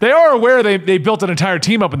 They are aware they built an entire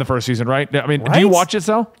team up in the first season, right? I mean, do you watch it,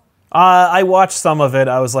 Sal? I watched some of it.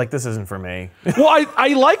 I was like, this isn't for me. Well,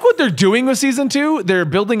 I like what they're doing with season 2. They're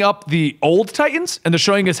building up the old Titans, and they're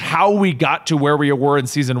showing us how we got to where we were in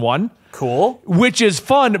season 1. Cool. Which is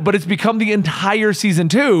fun, but it's become the entire season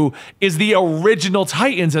 2 is the original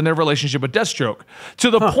Titans and their relationship with Deathstroke.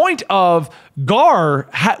 To the point of Gar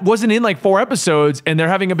wasn't in like 4 episodes, and they're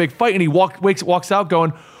having a big fight, and he walks out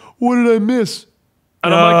going, what did I miss?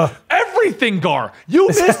 And I'm like, everything, Gar. You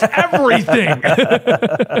missed everything.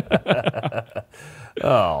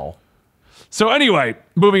 Oh. So anyway,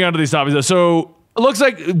 moving on to these topics. So it looks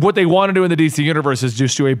like what they want to do in the DC universe is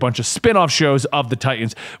just do a bunch of spin-off shows of the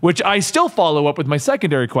Titans, which I still follow up with my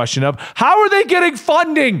secondary question of how are they getting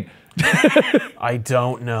funding? I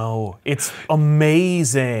don't know. It's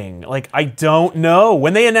amazing. Like, I don't know.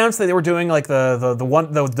 When they announced that they were doing like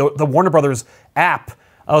the Warner Brothers app,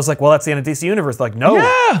 I was like, well, that's the end of DC Universe. Like, no,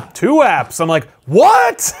 2 apps. I'm like,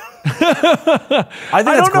 what? I think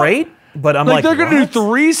that's great, but I'm like, they're going to do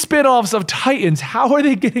 3 spin-offs of Titans. How are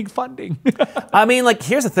they getting funding? I mean, like,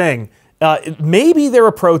 here's the thing. Maybe they're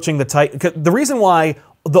approaching the Titan. The reason why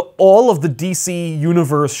all of the DC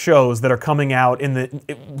Universe shows that are coming out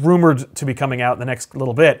rumored to be coming out in the next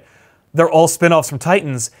little bit, they're all spin-offs from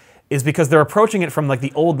Titans, is because they're approaching it from like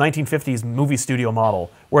the old 1950s movie studio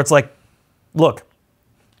model, where it's like, look,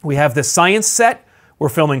 we have this science set. We're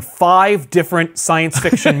filming 5 different science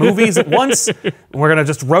fiction movies at once. And we're going to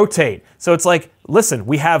just rotate. So it's like, listen,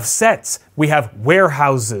 we have sets. We have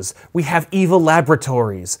warehouses. We have evil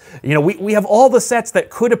laboratories. You know, we have all the sets that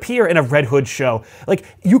could appear in a Red Hood show. Like,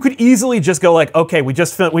 you could easily just go like, okay, we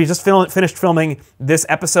just finished filming this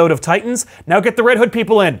episode of Titans. Now get the Red Hood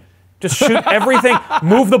people in. Just shoot everything.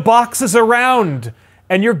 Move the boxes around.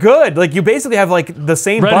 And you're good. Like, you basically have like the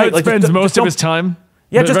same Red bite. Hood like, spends most of his time.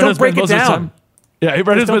 Yeah, just don't break it down. Yeah, Red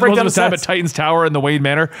Hood spends most of his time at Titans Tower in the Wayne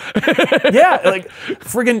Manor. Yeah, like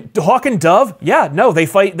friggin' Hawk and Dove. Yeah, no, they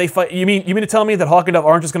fight. You mean to tell me that Hawk and Dove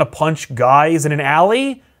aren't just gonna punch guys in an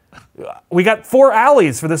alley? We got 4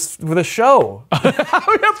 alleys for this show. We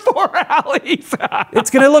have 4 alleys.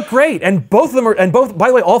 It's gonna look great, and both of them are. And both, by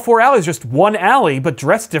the way, all 4 alleys are just one alley, but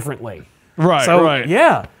dressed differently. Right. So, right.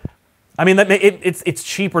 Yeah, I mean it's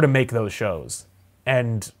cheaper to make those shows,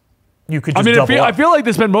 and you could just I feel like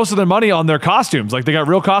they spend most of their money on their costumes. Like, they got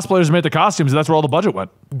real cosplayers to make the costumes, and that's where all the budget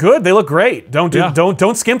went. Good, they look great.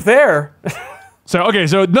 Don't skimp there.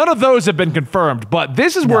 So none of those have been confirmed, but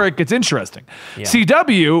this is where it gets interesting. Yeah.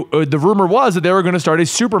 CW, the rumor was that they were going to start a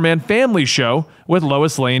Superman family show with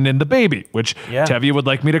Lois Lane and the baby, which Tevye would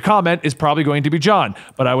like me to comment is probably going to be John,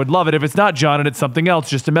 but I would love it if it's not John and it's something else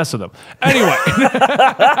just to mess with him. Anyway.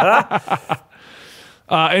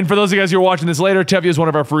 And for those of you guys who are watching this later, Tevye is one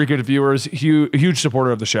of our frequent viewers, huge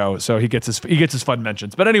supporter of the show, so he gets his fun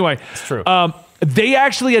mentions. But anyway, it's true. They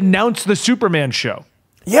actually announced the Superman show.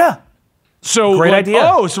 Yeah. So great idea.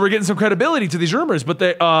 Oh, so we're getting some credibility to these rumors.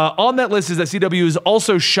 But on that list is that CW is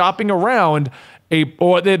also shopping around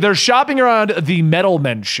they're shopping around the Metal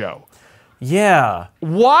Men show. Yeah.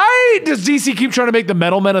 Why does DC keep trying to make the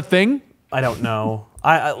Metal Men a thing? I don't know.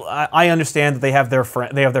 I understand that they have their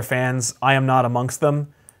fans. I am not amongst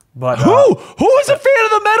them. But who is a fan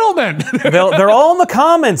of the Metal Men? they're all in the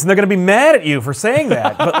comments, and they're going to be mad at you for saying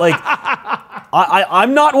that. But like,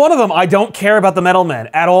 I'm not one of them. I don't care about the Metal Men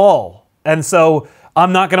at all, and so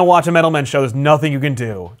I'm not going to watch a Metal Men show. There's nothing you can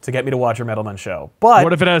do to get me to watch a Metal Men show. But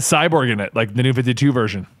what if it has Cyborg in it, like the New 52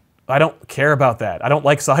 version? I don't care about that. I don't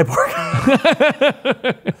like Cyborg.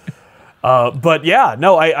 But yeah,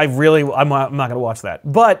 no, I'm not going to watch that.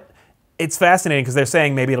 But it's fascinating because they're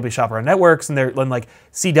saying maybe it'll be shop around networks, and they're like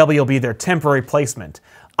CW will be their temporary placement.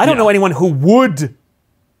 I don't know anyone who would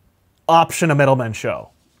option a Metal Men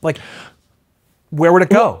show. Like, where would it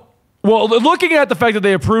go? Well, looking at the fact that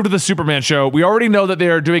they approved of the Superman show, we already know that they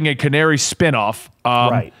are doing a Canary spinoff.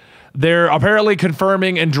 Right. They're apparently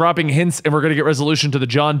confirming and dropping hints, and we're going to get resolution to the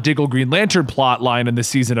John Diggle Green Lantern plot line in this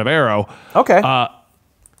season of Arrow. Okay.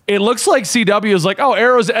 It looks like CW is like, oh,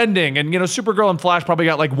 Arrow's ending, and Supergirl and Flash probably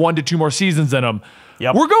got like 1 to 2 more seasons in them.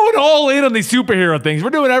 Yep. We're going all in on these superhero things. We're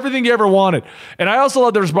doing everything you ever wanted. And I also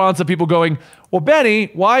love the response of people going, well, Benny,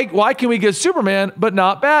 why can we get Superman but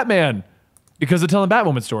not Batman? Because they're telling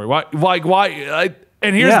Batwoman's story. Why?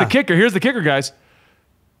 And here's the kicker. Here's the kicker, guys.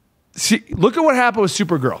 See, look at what happened with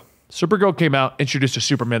Supergirl. Supergirl came out, introduced a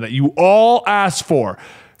Superman that you all asked for.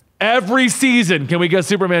 Every season, can we get a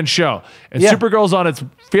Superman show? And Supergirl's on its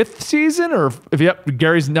 5th season, or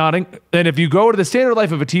Gary's nodding. And if you go to the standard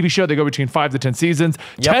life of a TV show, they go between 5 to 10 seasons.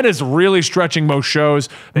 10 is really stretching most shows.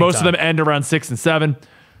 Most of them end around 6 and 7.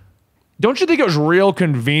 Don't you think it was real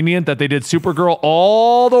convenient that they did Supergirl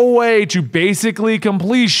all the way to basically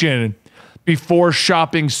completion before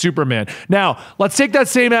shopping Superman? Now, let's take that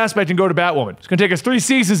same aspect and go to Batwoman. It's going to take us 3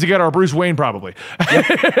 seasons to get our Bruce Wayne, probably.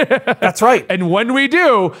 Yep. That's right. And when we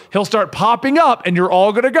do, he'll start popping up, and you're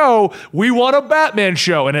all going to go, we want a Batman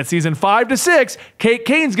show. And at season 5 to 6, Kate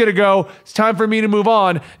Kane's going to go, it's time for me to move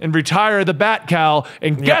on and retire the Bat-Cowl.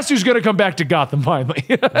 And guess who's going to come back to Gotham finally?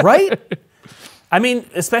 Right? I mean,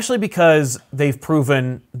 especially because they've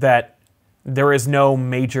proven that there is no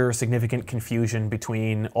major significant confusion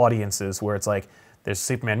between audiences where it's like, there's a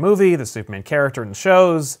Superman movie, there's a Superman character in the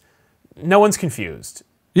shows. No one's confused.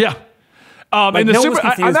 Yeah. Like, in the no one was Super,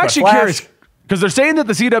 I'm confused by actually Flash. curious because they're saying that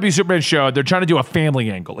the CW Superman show, they're trying to do a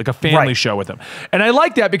family angle, like a family Right. show with him. And I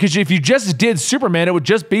like that because if you just did Superman, it would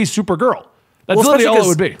just be Supergirl. That's literally especially all it 'cause-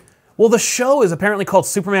 would be. Well, the show is apparently called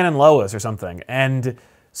Superman and Lois or something. And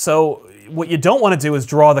so what you don't want to do is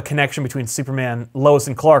draw the connection between Superman, Lois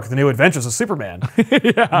and Clark, The New Adventures of Superman,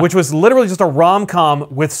 which was literally just a rom-com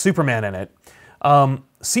with Superman in it.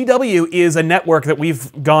 CW is a network that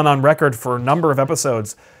we've gone on record for a number of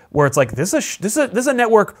episodes where it's like, this is a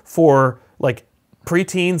network for like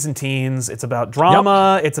preteens and teens. It's about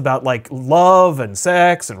drama. It's about like love and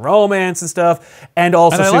sex and romance and stuff. And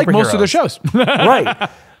also And I like most of their shows. Right.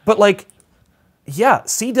 But like, yeah,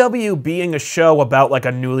 CW being a show about like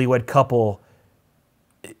a newlywed couple,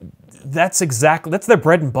 that's their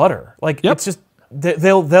bread and butter. Like, Yep. it's just,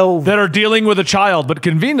 they'll that are dealing with a child, but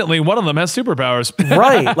conveniently, one of them has superpowers.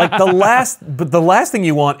 right. Like the last thing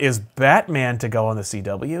you want is Batman to go on the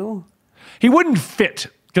CW. He wouldn't fit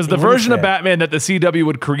because the wouldn't version of fit. Batman that the CW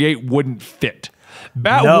would create wouldn't fit.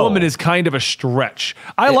 Batwoman No. is kind of a stretch.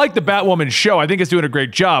 I like the Batwoman show. I think it's doing a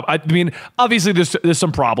great job. I mean, obviously there's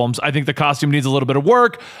some problems. I think the costume needs a little bit of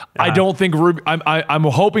work. I don't think I'm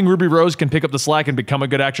hoping Ruby Rose can pick up the slack and become a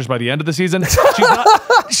good actress by the end of the season.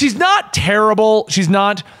 She's not terrible. She's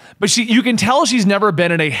not, but you can tell she's never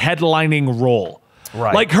been in a headlining role.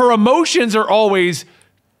 Right. Like her emotions are always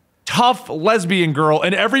tough lesbian girl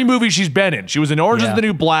in every movie she's been in. She was in Orange is Yeah. the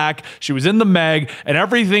New Black. She was in The Meg, and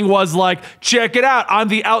everything was like, check it out. I'm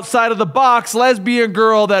the outside of the box lesbian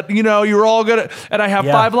girl that, you're all gonna, and I have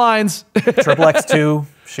Yeah. 5 lines. Triple X2.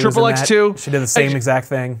 Triple X2. She did the same exact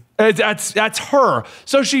thing. That's her.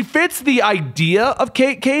 So she fits the idea of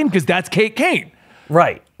Kate Kane because that's Kate Kane.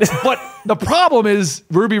 Right. But the problem is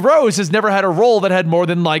Ruby Rose has never had a role that had more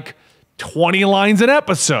than like 20 lines an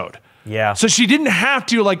episode. Yeah. So she didn't have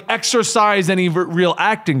to like exercise any real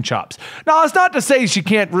acting chops. Now, it's not to say she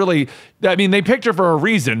can't really. I mean, they picked her for a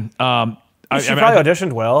reason. She probably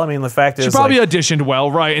auditioned well. I mean, the fact is, She probably like, auditioned well,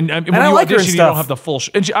 right? And when I you like her audition, you stuff. don't have the full.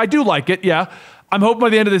 And I do like it. Yeah, I'm hoping by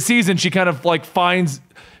the end of the season she kind of like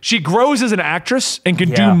she grows as an actress and can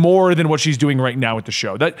Yeah. do more than what she's doing right now with the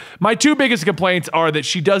show. That my 2 biggest complaints are that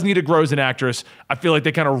she does need to grow as an actress. I feel like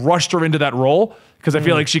they kind of rushed her into that role because I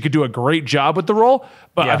feel like she could do a great job with the role,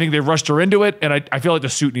 but I Yeah. think they rushed her into it, and I feel like the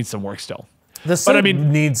suit needs some work still. the suit I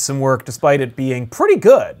mean- needs some work despite it being pretty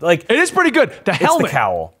good. Like, It is pretty good. The helmet,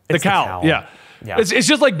 cowl. the It's the cowl. cowl. Yeah. Yeah. It's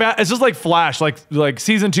just like it's just like Flash, like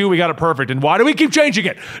season 2, we got it perfect, and why do we keep changing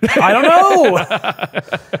it? I don't know.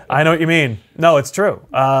 I know what you mean. No, it's true.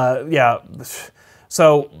 Yeah.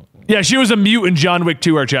 So Yeah, she was a mute in John Wick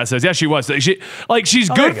 2, our chat says. Yeah, she was. She's there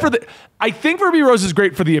good you for go. I think Ruby Rose is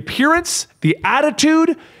great for the appearance, the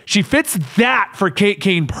attitude. She fits that for Kate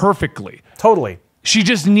Kane perfectly. totally. She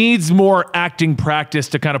just needs more acting practice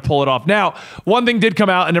to kind of pull it off. Now, one thing did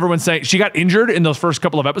come out, and everyone's saying she got injured in those first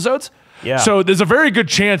couple of episodes. Yeah. So there's a very good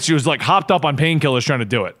chance she was like hopped up on painkillers trying to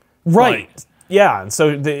do it. Right. Like, Yeah, and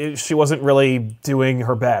so she wasn't really doing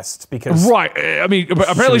her best because right. I mean,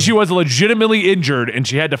 apparently she was legitimately injured, and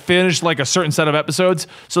she had to finish like a certain set of episodes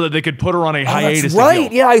so that they could put her on a hiatus. That's to right.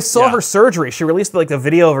 heal. Yeah, I saw Yeah. her surgery. She released like the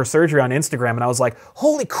video of her surgery on Instagram, and I was like,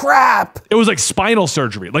 "Holy crap!" It was like spinal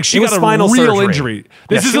surgery. Like she It was got a spinal real surgery. injury.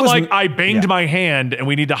 This Yeah, she isn't was- like I banged yeah. my hand and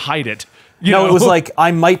we need to hide it. You No, know? it was like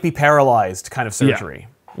I might be paralyzed kind of surgery.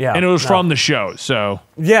 Yeah, and it was no. from the show. So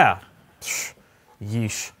Yeah.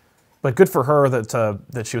 Yeesh. But good for her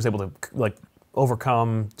that she was able to like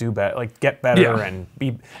overcome, do better, like get better,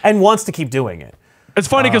 Yeah. and wants to keep doing it. it's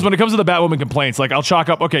funny because when it comes to the Batwoman complaints, like I'll chalk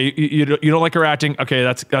up. Okay, you don't like her acting. Okay,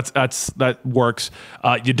 that works.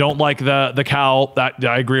 You don't like the cowl. That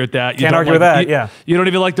I agree with that. You Can't don't argue like, with that, You, yeah. You don't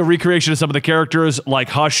even like the recreation of some of the characters, like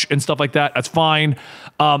Hush and stuff like that. That's fine.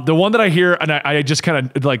 The one that I hear and I just kind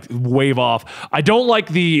of like wave off. I don't like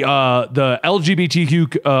the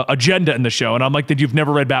LGBTQ agenda in the show, and I'm like, that you've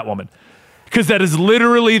never read Batwoman. Because that is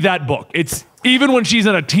literally that book. It's even when she's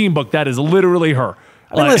in a team book, that is literally her.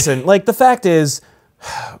 I mean, listen, like the fact is,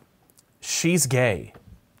 she's gay,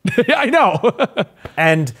 Yeah, I know.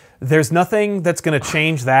 and there's nothing that's going to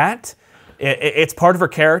change that. It's part of her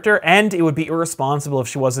character, and it would be irresponsible if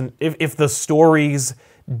she wasn't. If the stories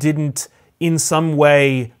didn't in some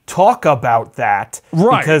way talk about that,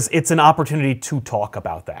 Right. Because it's an opportunity to talk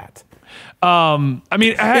about that. I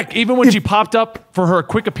mean, heck, even when she popped up for her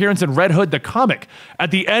quick appearance in Red Hood, the comic, at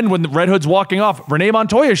the end when Red Hood's walking off, Renee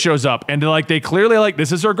Montoya shows up, and they clearly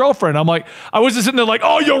this is her girlfriend. I'm like, I was just sitting there like,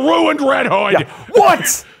 oh, you ruined Red Hood. Yeah.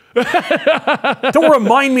 What? Don't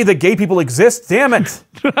remind me that gay people exist, damn it.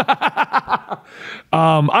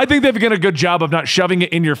 I think they've done a good job of not shoving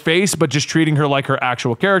it in your face, but just treating her like her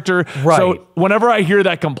actual character. Right. So whenever I hear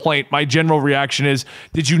that complaint, my general reaction is,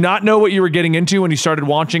 did you not know what you were getting into when you started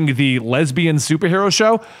watching the lesbian superhero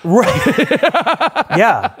show? Right.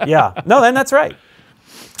 Yeah. No, then that's right.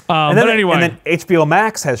 But anyway. And then HBO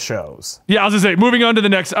Max has shows. Yeah, I was going to say, moving on to the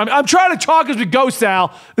next. I'm trying to talk as we go,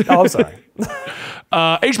 Sal. Oh, I'm sorry.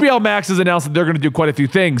 HBO Max has announced that they're going to do quite a few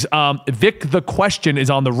things. Vic the Question is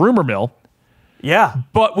on the rumor mill. Yeah.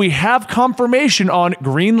 But we have confirmation on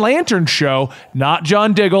Green Lantern show, not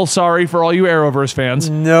John Diggle. Sorry for all you Arrowverse fans.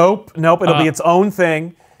 Nope. It'll be its own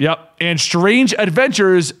thing. Yep. And Strange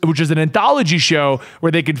Adventures, which is an anthology show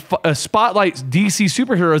where they could spotlight DC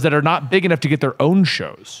superheroes that are not big enough to get their own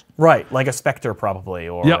shows. Right. Like a Spectre, probably,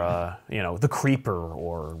 or, Yep. The Creeper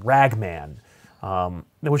or Ragman.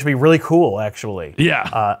 Which would be really cool, actually.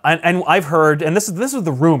 Yeah. And I've heard, and this is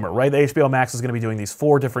the rumor, right? The HBO Max is going to be doing these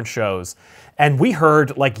 4 different shows. And we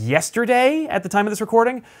heard, like, yesterday, at the time of this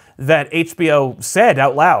recording, that HBO said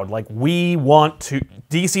out loud, like, we want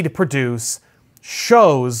DC to produce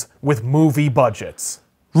shows with movie budgets.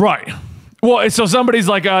 Right. Well, so somebody's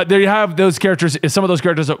like, there you have those characters. Some of those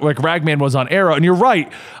characters, like Ragman was on Arrow, and you're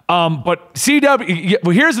right. But CW,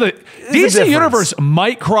 well, here's the DC Universe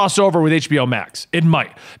might cross over with HBO Max. It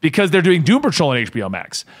might, because they're doing Doom Patrol on HBO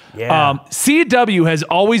Max. Yeah. CW has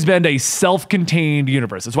always been a self-contained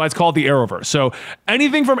universe. That's why it's called the Arrowverse. So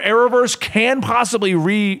anything from Arrowverse can possibly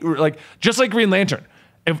just like Green Lantern.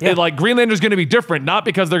 Like Green Lantern's going to be different, not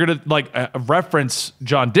because they're going to reference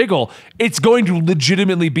John Diggle. It's going to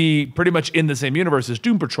legitimately be pretty much in the same universe as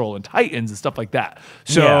Doom Patrol and Titans and stuff like that.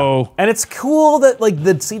 So, and it's cool that like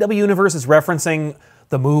the CW universe is referencing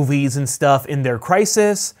the movies and stuff in their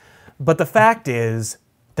Crisis, but the fact is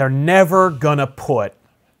they're never gonna put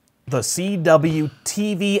the CW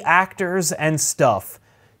TV actors and stuff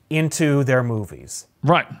into their movies.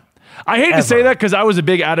 Right. I hate to say that because I was a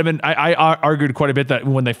big adamant. I argued quite a bit that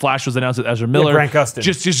when Flash was announced as Ezra Miller, Grant Gustin.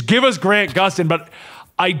 Just give us Grant Gustin. But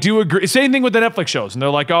I do agree. Same thing with the Netflix shows, and they're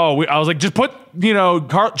like, I was like, just put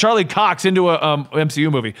Charlie Cox into a MCU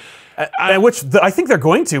movie. I think they're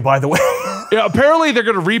going to, by the way. Yeah, apparently they're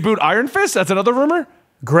going to reboot Iron Fist. That's another rumor.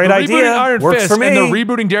 Great idea. Iron Works Fist, for me. And they're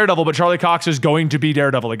rebooting Daredevil, but Charlie Cox is going to be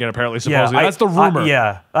Daredevil again. Apparently, supposedly that's the rumor.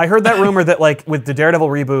 I heard that rumor that like with the Daredevil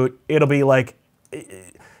reboot, it'll be like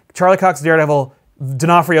Charlie Cox Daredevil,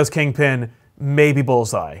 D'Onofrio's Kingpin, maybe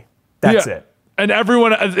Bullseye. That's it. And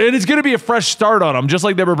it's going to be a fresh start on them, just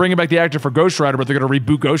like they were bringing back the actor for Ghost Rider, but they're going to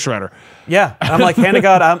reboot Ghost Rider. Yeah, I'm like, hand to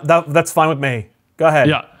God, that's fine with me. Go ahead.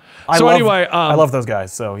 Yeah. I love those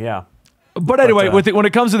guys. So yeah. But anyway, when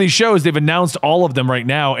it comes to these shows, they've announced all of them right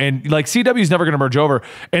now, and like CW is never going to merge over.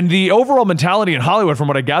 And the overall mentality in Hollywood, from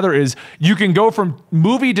what I gather, is you can go from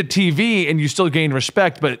movie to TV and you still gain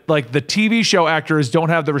respect, but like the TV show actors don't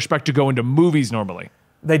have the respect to go into movies normally.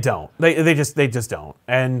 They don't. They just don't.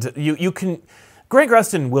 And you can. Grant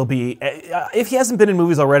Gustin will be, if he hasn't been in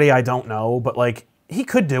movies already, I don't know, but like he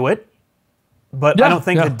could do it. But I don't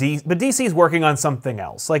think but DC is working on something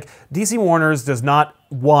else. Like DC Warner's does not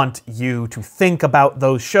want you to think about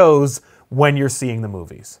those shows when you're seeing the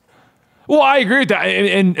movies. Well, I agree with that.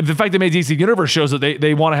 And the fact they made DC Universe shows that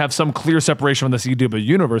they want to have some clear separation from the CW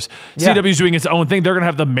universe. Yeah. CW's doing its own thing. They're going to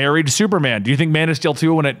have the married Superman. Do you think Man of Steel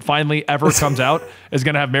 2, when it finally ever comes out, is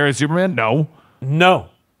going to have married Superman? No.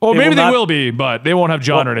 Well, maybe they will be, but they won't have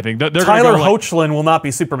John or anything. Tyler Hoechlin will not be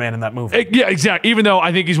Superman in that movie. Yeah, exactly. Even though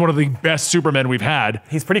I think he's one of the best Supermen we've had.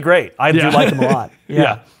 He's pretty great. I do like him a lot.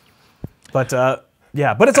 Yeah. But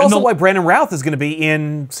it's also why Brandon Routh is going to be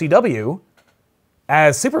in CW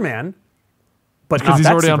as Superman, but because he's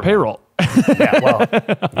already on payroll.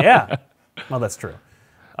 Well, that's true.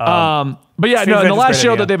 But yeah, no, and the last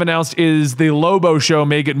show that they've announced is the Lobo show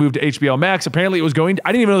may get moved to HBO Max. Apparently it was I didn't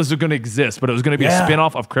even know this was going to exist, but it was going to be a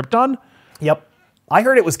spin-off of Krypton. Yep. I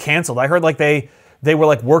heard it was canceled. I heard like they were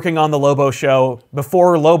like working on the Lobo show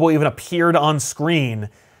before Lobo even appeared on screen,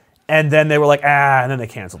 and then they were like, and then they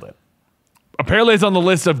canceled it. Apparently it's on the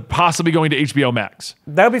list of possibly going to HBO Max.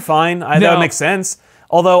 That would be fine. That would make sense.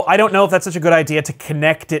 Although I don't know if that's such a good idea to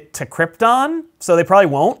connect it to Krypton, so they probably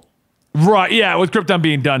won't. Right, yeah, with Krypton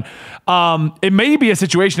being done. It may be a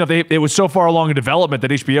situation if it was so far along in development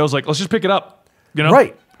that HBO's like, let's just pick it up. You know?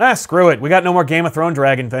 Right. Screw it. We got no more Game of Thrones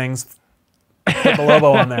dragon things. Put the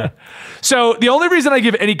Lobo on there. So the only reason I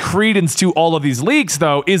give any credence to all of these leaks,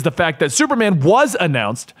 though, is the fact that Superman was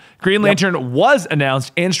announced, Green Lantern was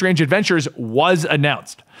announced, and Strange Adventures was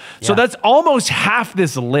announced. So that's almost half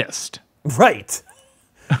this list. Right.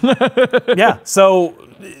 Yeah, so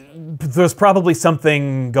there's probably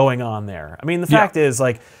something going on there. I mean, the fact is,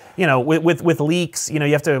 like, you know, with leaks, you know,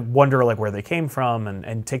 you have to wonder like where they came from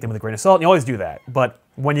and take them with a grain of salt. And you always do that. But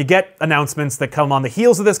when you get announcements that come on the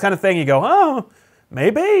heels of this kind of thing, you go, oh,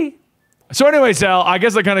 maybe. So anyway, Sal, I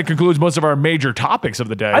guess that kind of concludes most of our major topics of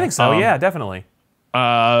the day. I think so. Yeah, definitely. Do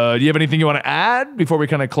you have anything you want to add before we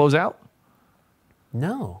kind of close out?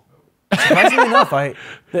 No. Surprisingly enough, I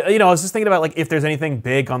was just thinking about like if there's anything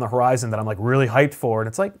big on the horizon that I'm like really hyped for, and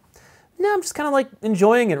it's like, no, I'm just kind of like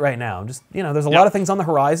enjoying it right now. I'm just, you know, there's a lot of things on the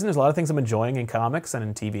horizon. There's a lot of things I'm enjoying in comics and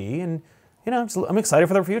in TV, and you know, I'm excited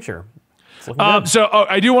for the future. So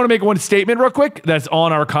I do want to make one statement real quick that's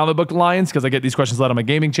on our comic book alliance because I get these questions a lot on my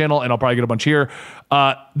gaming channel, and I'll probably get a bunch here.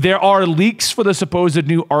 There are leaks for the supposed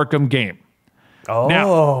new Arkham game. Oh.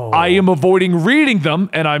 Now, I am avoiding reading them,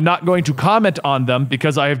 and I'm not going to comment on them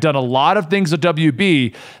because I have done a lot of things at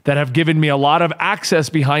WB that have given me a lot of access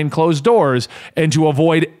behind closed doors, and to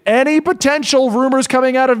avoid any potential rumors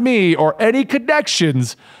coming out of me or any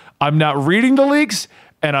connections, I'm not reading the leaks,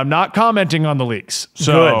 and I'm not commenting on the leaks.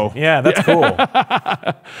 So, good. Yeah, that's cool.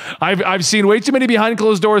 I've seen way too many behind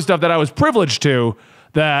closed doors stuff that I was privileged to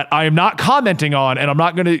that I am not commenting on, and I'm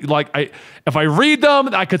not going to, if I read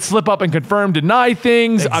them, I could slip up and confirm, deny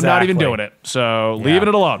things. Exactly. I'm not even doing it. So leaving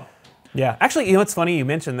it alone. Yeah. Actually, you know what's funny? You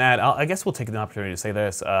mentioned that. I guess we'll take the opportunity to say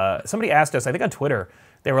this. Somebody asked us, I think on Twitter,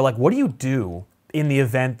 they were like, what do you do in the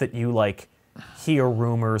event that you, like, hear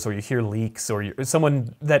rumors or you hear leaks or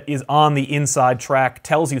someone that is on the inside track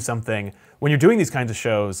tells you something when you're doing these kinds of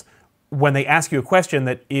shows, when they ask you a question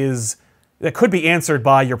that could be answered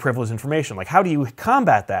by your privileged information? Like, how do you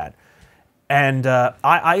combat that? And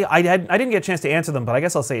I didn't get a chance to answer them, but I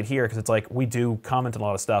guess I'll say it here because it's like we do comment on a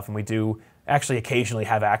lot of stuff, and we do actually occasionally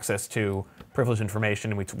have access to privileged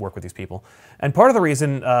information, and we work with these people. And part of the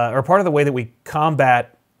reason, or part of the way that we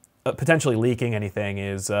combat potentially leaking anything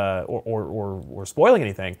is, or spoiling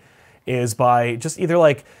anything, is by just either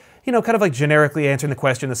like, you know, kind of like generically answering the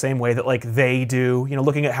question the same way that like they do, you know,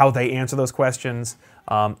 looking at how they answer those questions,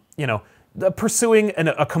 you know, pursuing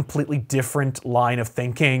a completely different line of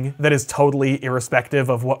thinking that is totally irrespective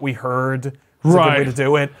of what we heard is a good way to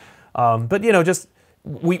do it. But you know, just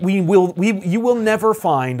you will never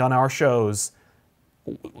find on our shows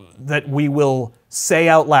that we will say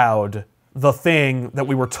out loud the thing that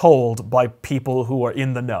we were told by people who are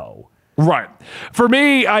in the know. Right. For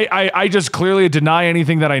me, I just clearly deny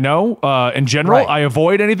anything that I know in general. Right. I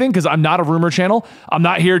avoid anything because I'm not a rumor channel. I'm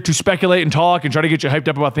not here to speculate and talk and try to get you hyped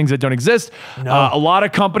up about things that don't exist. No. A lot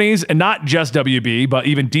of companies, and not just WB, but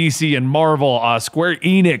even DC and Marvel, Square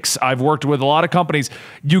Enix, I've worked with a lot of companies.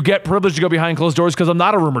 You get privileged to go behind closed doors because I'm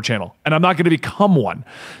not a rumor channel, and I'm not going to become one.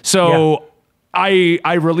 So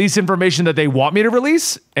I release information that they want me to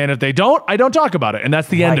release, and if they don't, I don't talk about it, and that's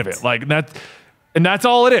the end of it. Like that's... And that's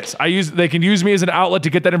all it is. They can use me as an outlet to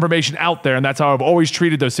get that information out there, and that's how I've always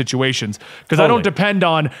treated those situations. Because I don't depend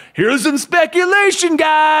on, here's some speculation,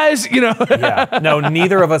 guys, you know? Yeah. No,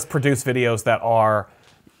 neither of us produce videos that are,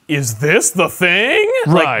 is this the thing?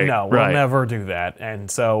 Right. Like, no, we'll never do that.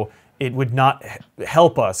 And so it would not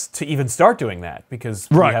help us to even start doing that because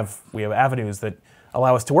we have avenues that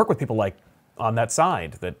allow us to work with people like on that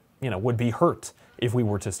side that, you know, would be hurt if we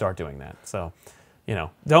were to start doing that. So... You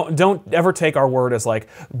know, don't ever take our word as like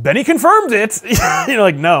Benny confirmed it. You know,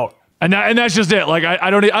 like no, and that's just it. Like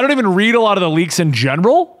I don't even read a lot of the leaks in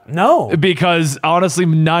general. No, because honestly,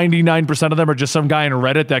 99% of them are just some guy in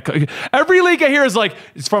Reddit that every leak I hear is like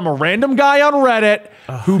it's from a random guy on Reddit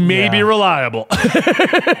who may be reliable.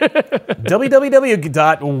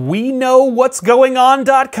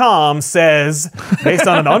 www.weknowwhatsgoingon.com says, based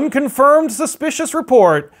on an unconfirmed suspicious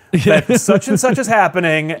report, that such and such is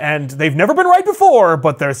happening, and they've never been right before,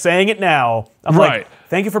 but they're saying it now. I'm like,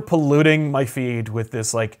 thank you for polluting my feed with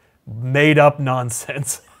this like made up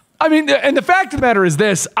nonsense. I mean, and the fact of the matter is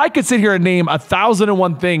this, I could sit here and name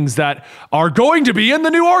 1,001 things that are going to be in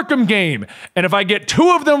the new Arkham game. And if I get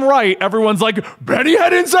 2 of them right, everyone's like, Benny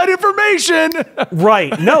had inside information.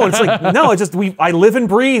 Right. No, it's like, no, it's just, I live and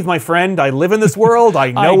breathe, my friend. I live in this world.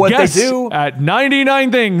 I know what they do. At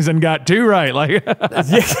 99 things and got 2 right. Like,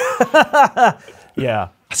 yeah.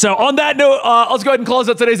 So on that note, let's go ahead and close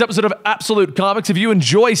out today's episode of Absolute Comics. If you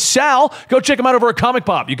enjoy Sal, go check him out over at Comic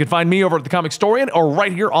Pop. You can find me over at The Comic Storian or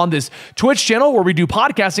right here on this Twitch channel where we do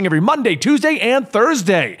podcasting every Monday, Tuesday, and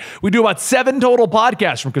Thursday. We do about 7 total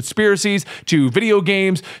podcasts, from conspiracies to video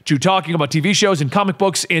games to talking about TV shows and comic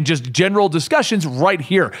books and just general discussions right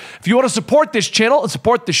here. If you want to support this channel and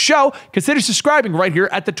support the show, consider subscribing right here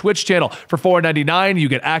at the Twitch channel. For $4.99, you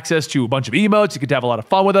get access to a bunch of emotes, you get to have a lot of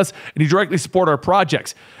fun with us, and you directly support our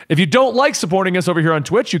projects. If you don't like supporting us over here on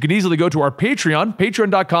Twitch, you can easily go to our Patreon,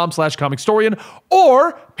 patreon.com/comicstorian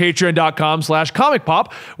or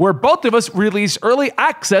patreon.com/comicpop, where both of us release early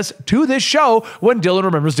access to this show when Dylan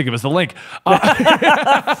remembers to give us the link. Yeah,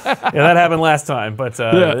 that happened last time, but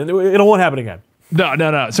it won't happen again.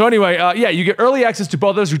 No. So anyway, you get early access to both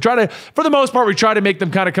of those. We try to, for the most part, we try to make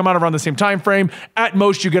them kind of come out around the same time frame. At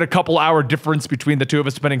most, you get a couple hour difference between the two of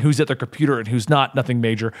us, depending who's at their computer and who's not. Nothing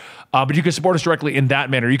major. But you can support us directly in that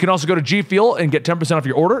manner. You can also go to G Fuel and get 10% off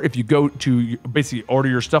your order if you go to basically order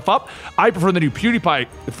your stuff up. I prefer the new PewDiePie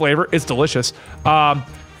flavor. It's delicious. But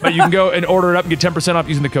you can go and order it up and get 10% off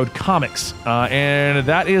using the code COMICS. And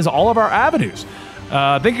that is all of our avenues.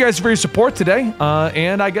 Thank you guys for your support today.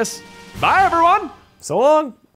 And I guess... bye, everyone. So long.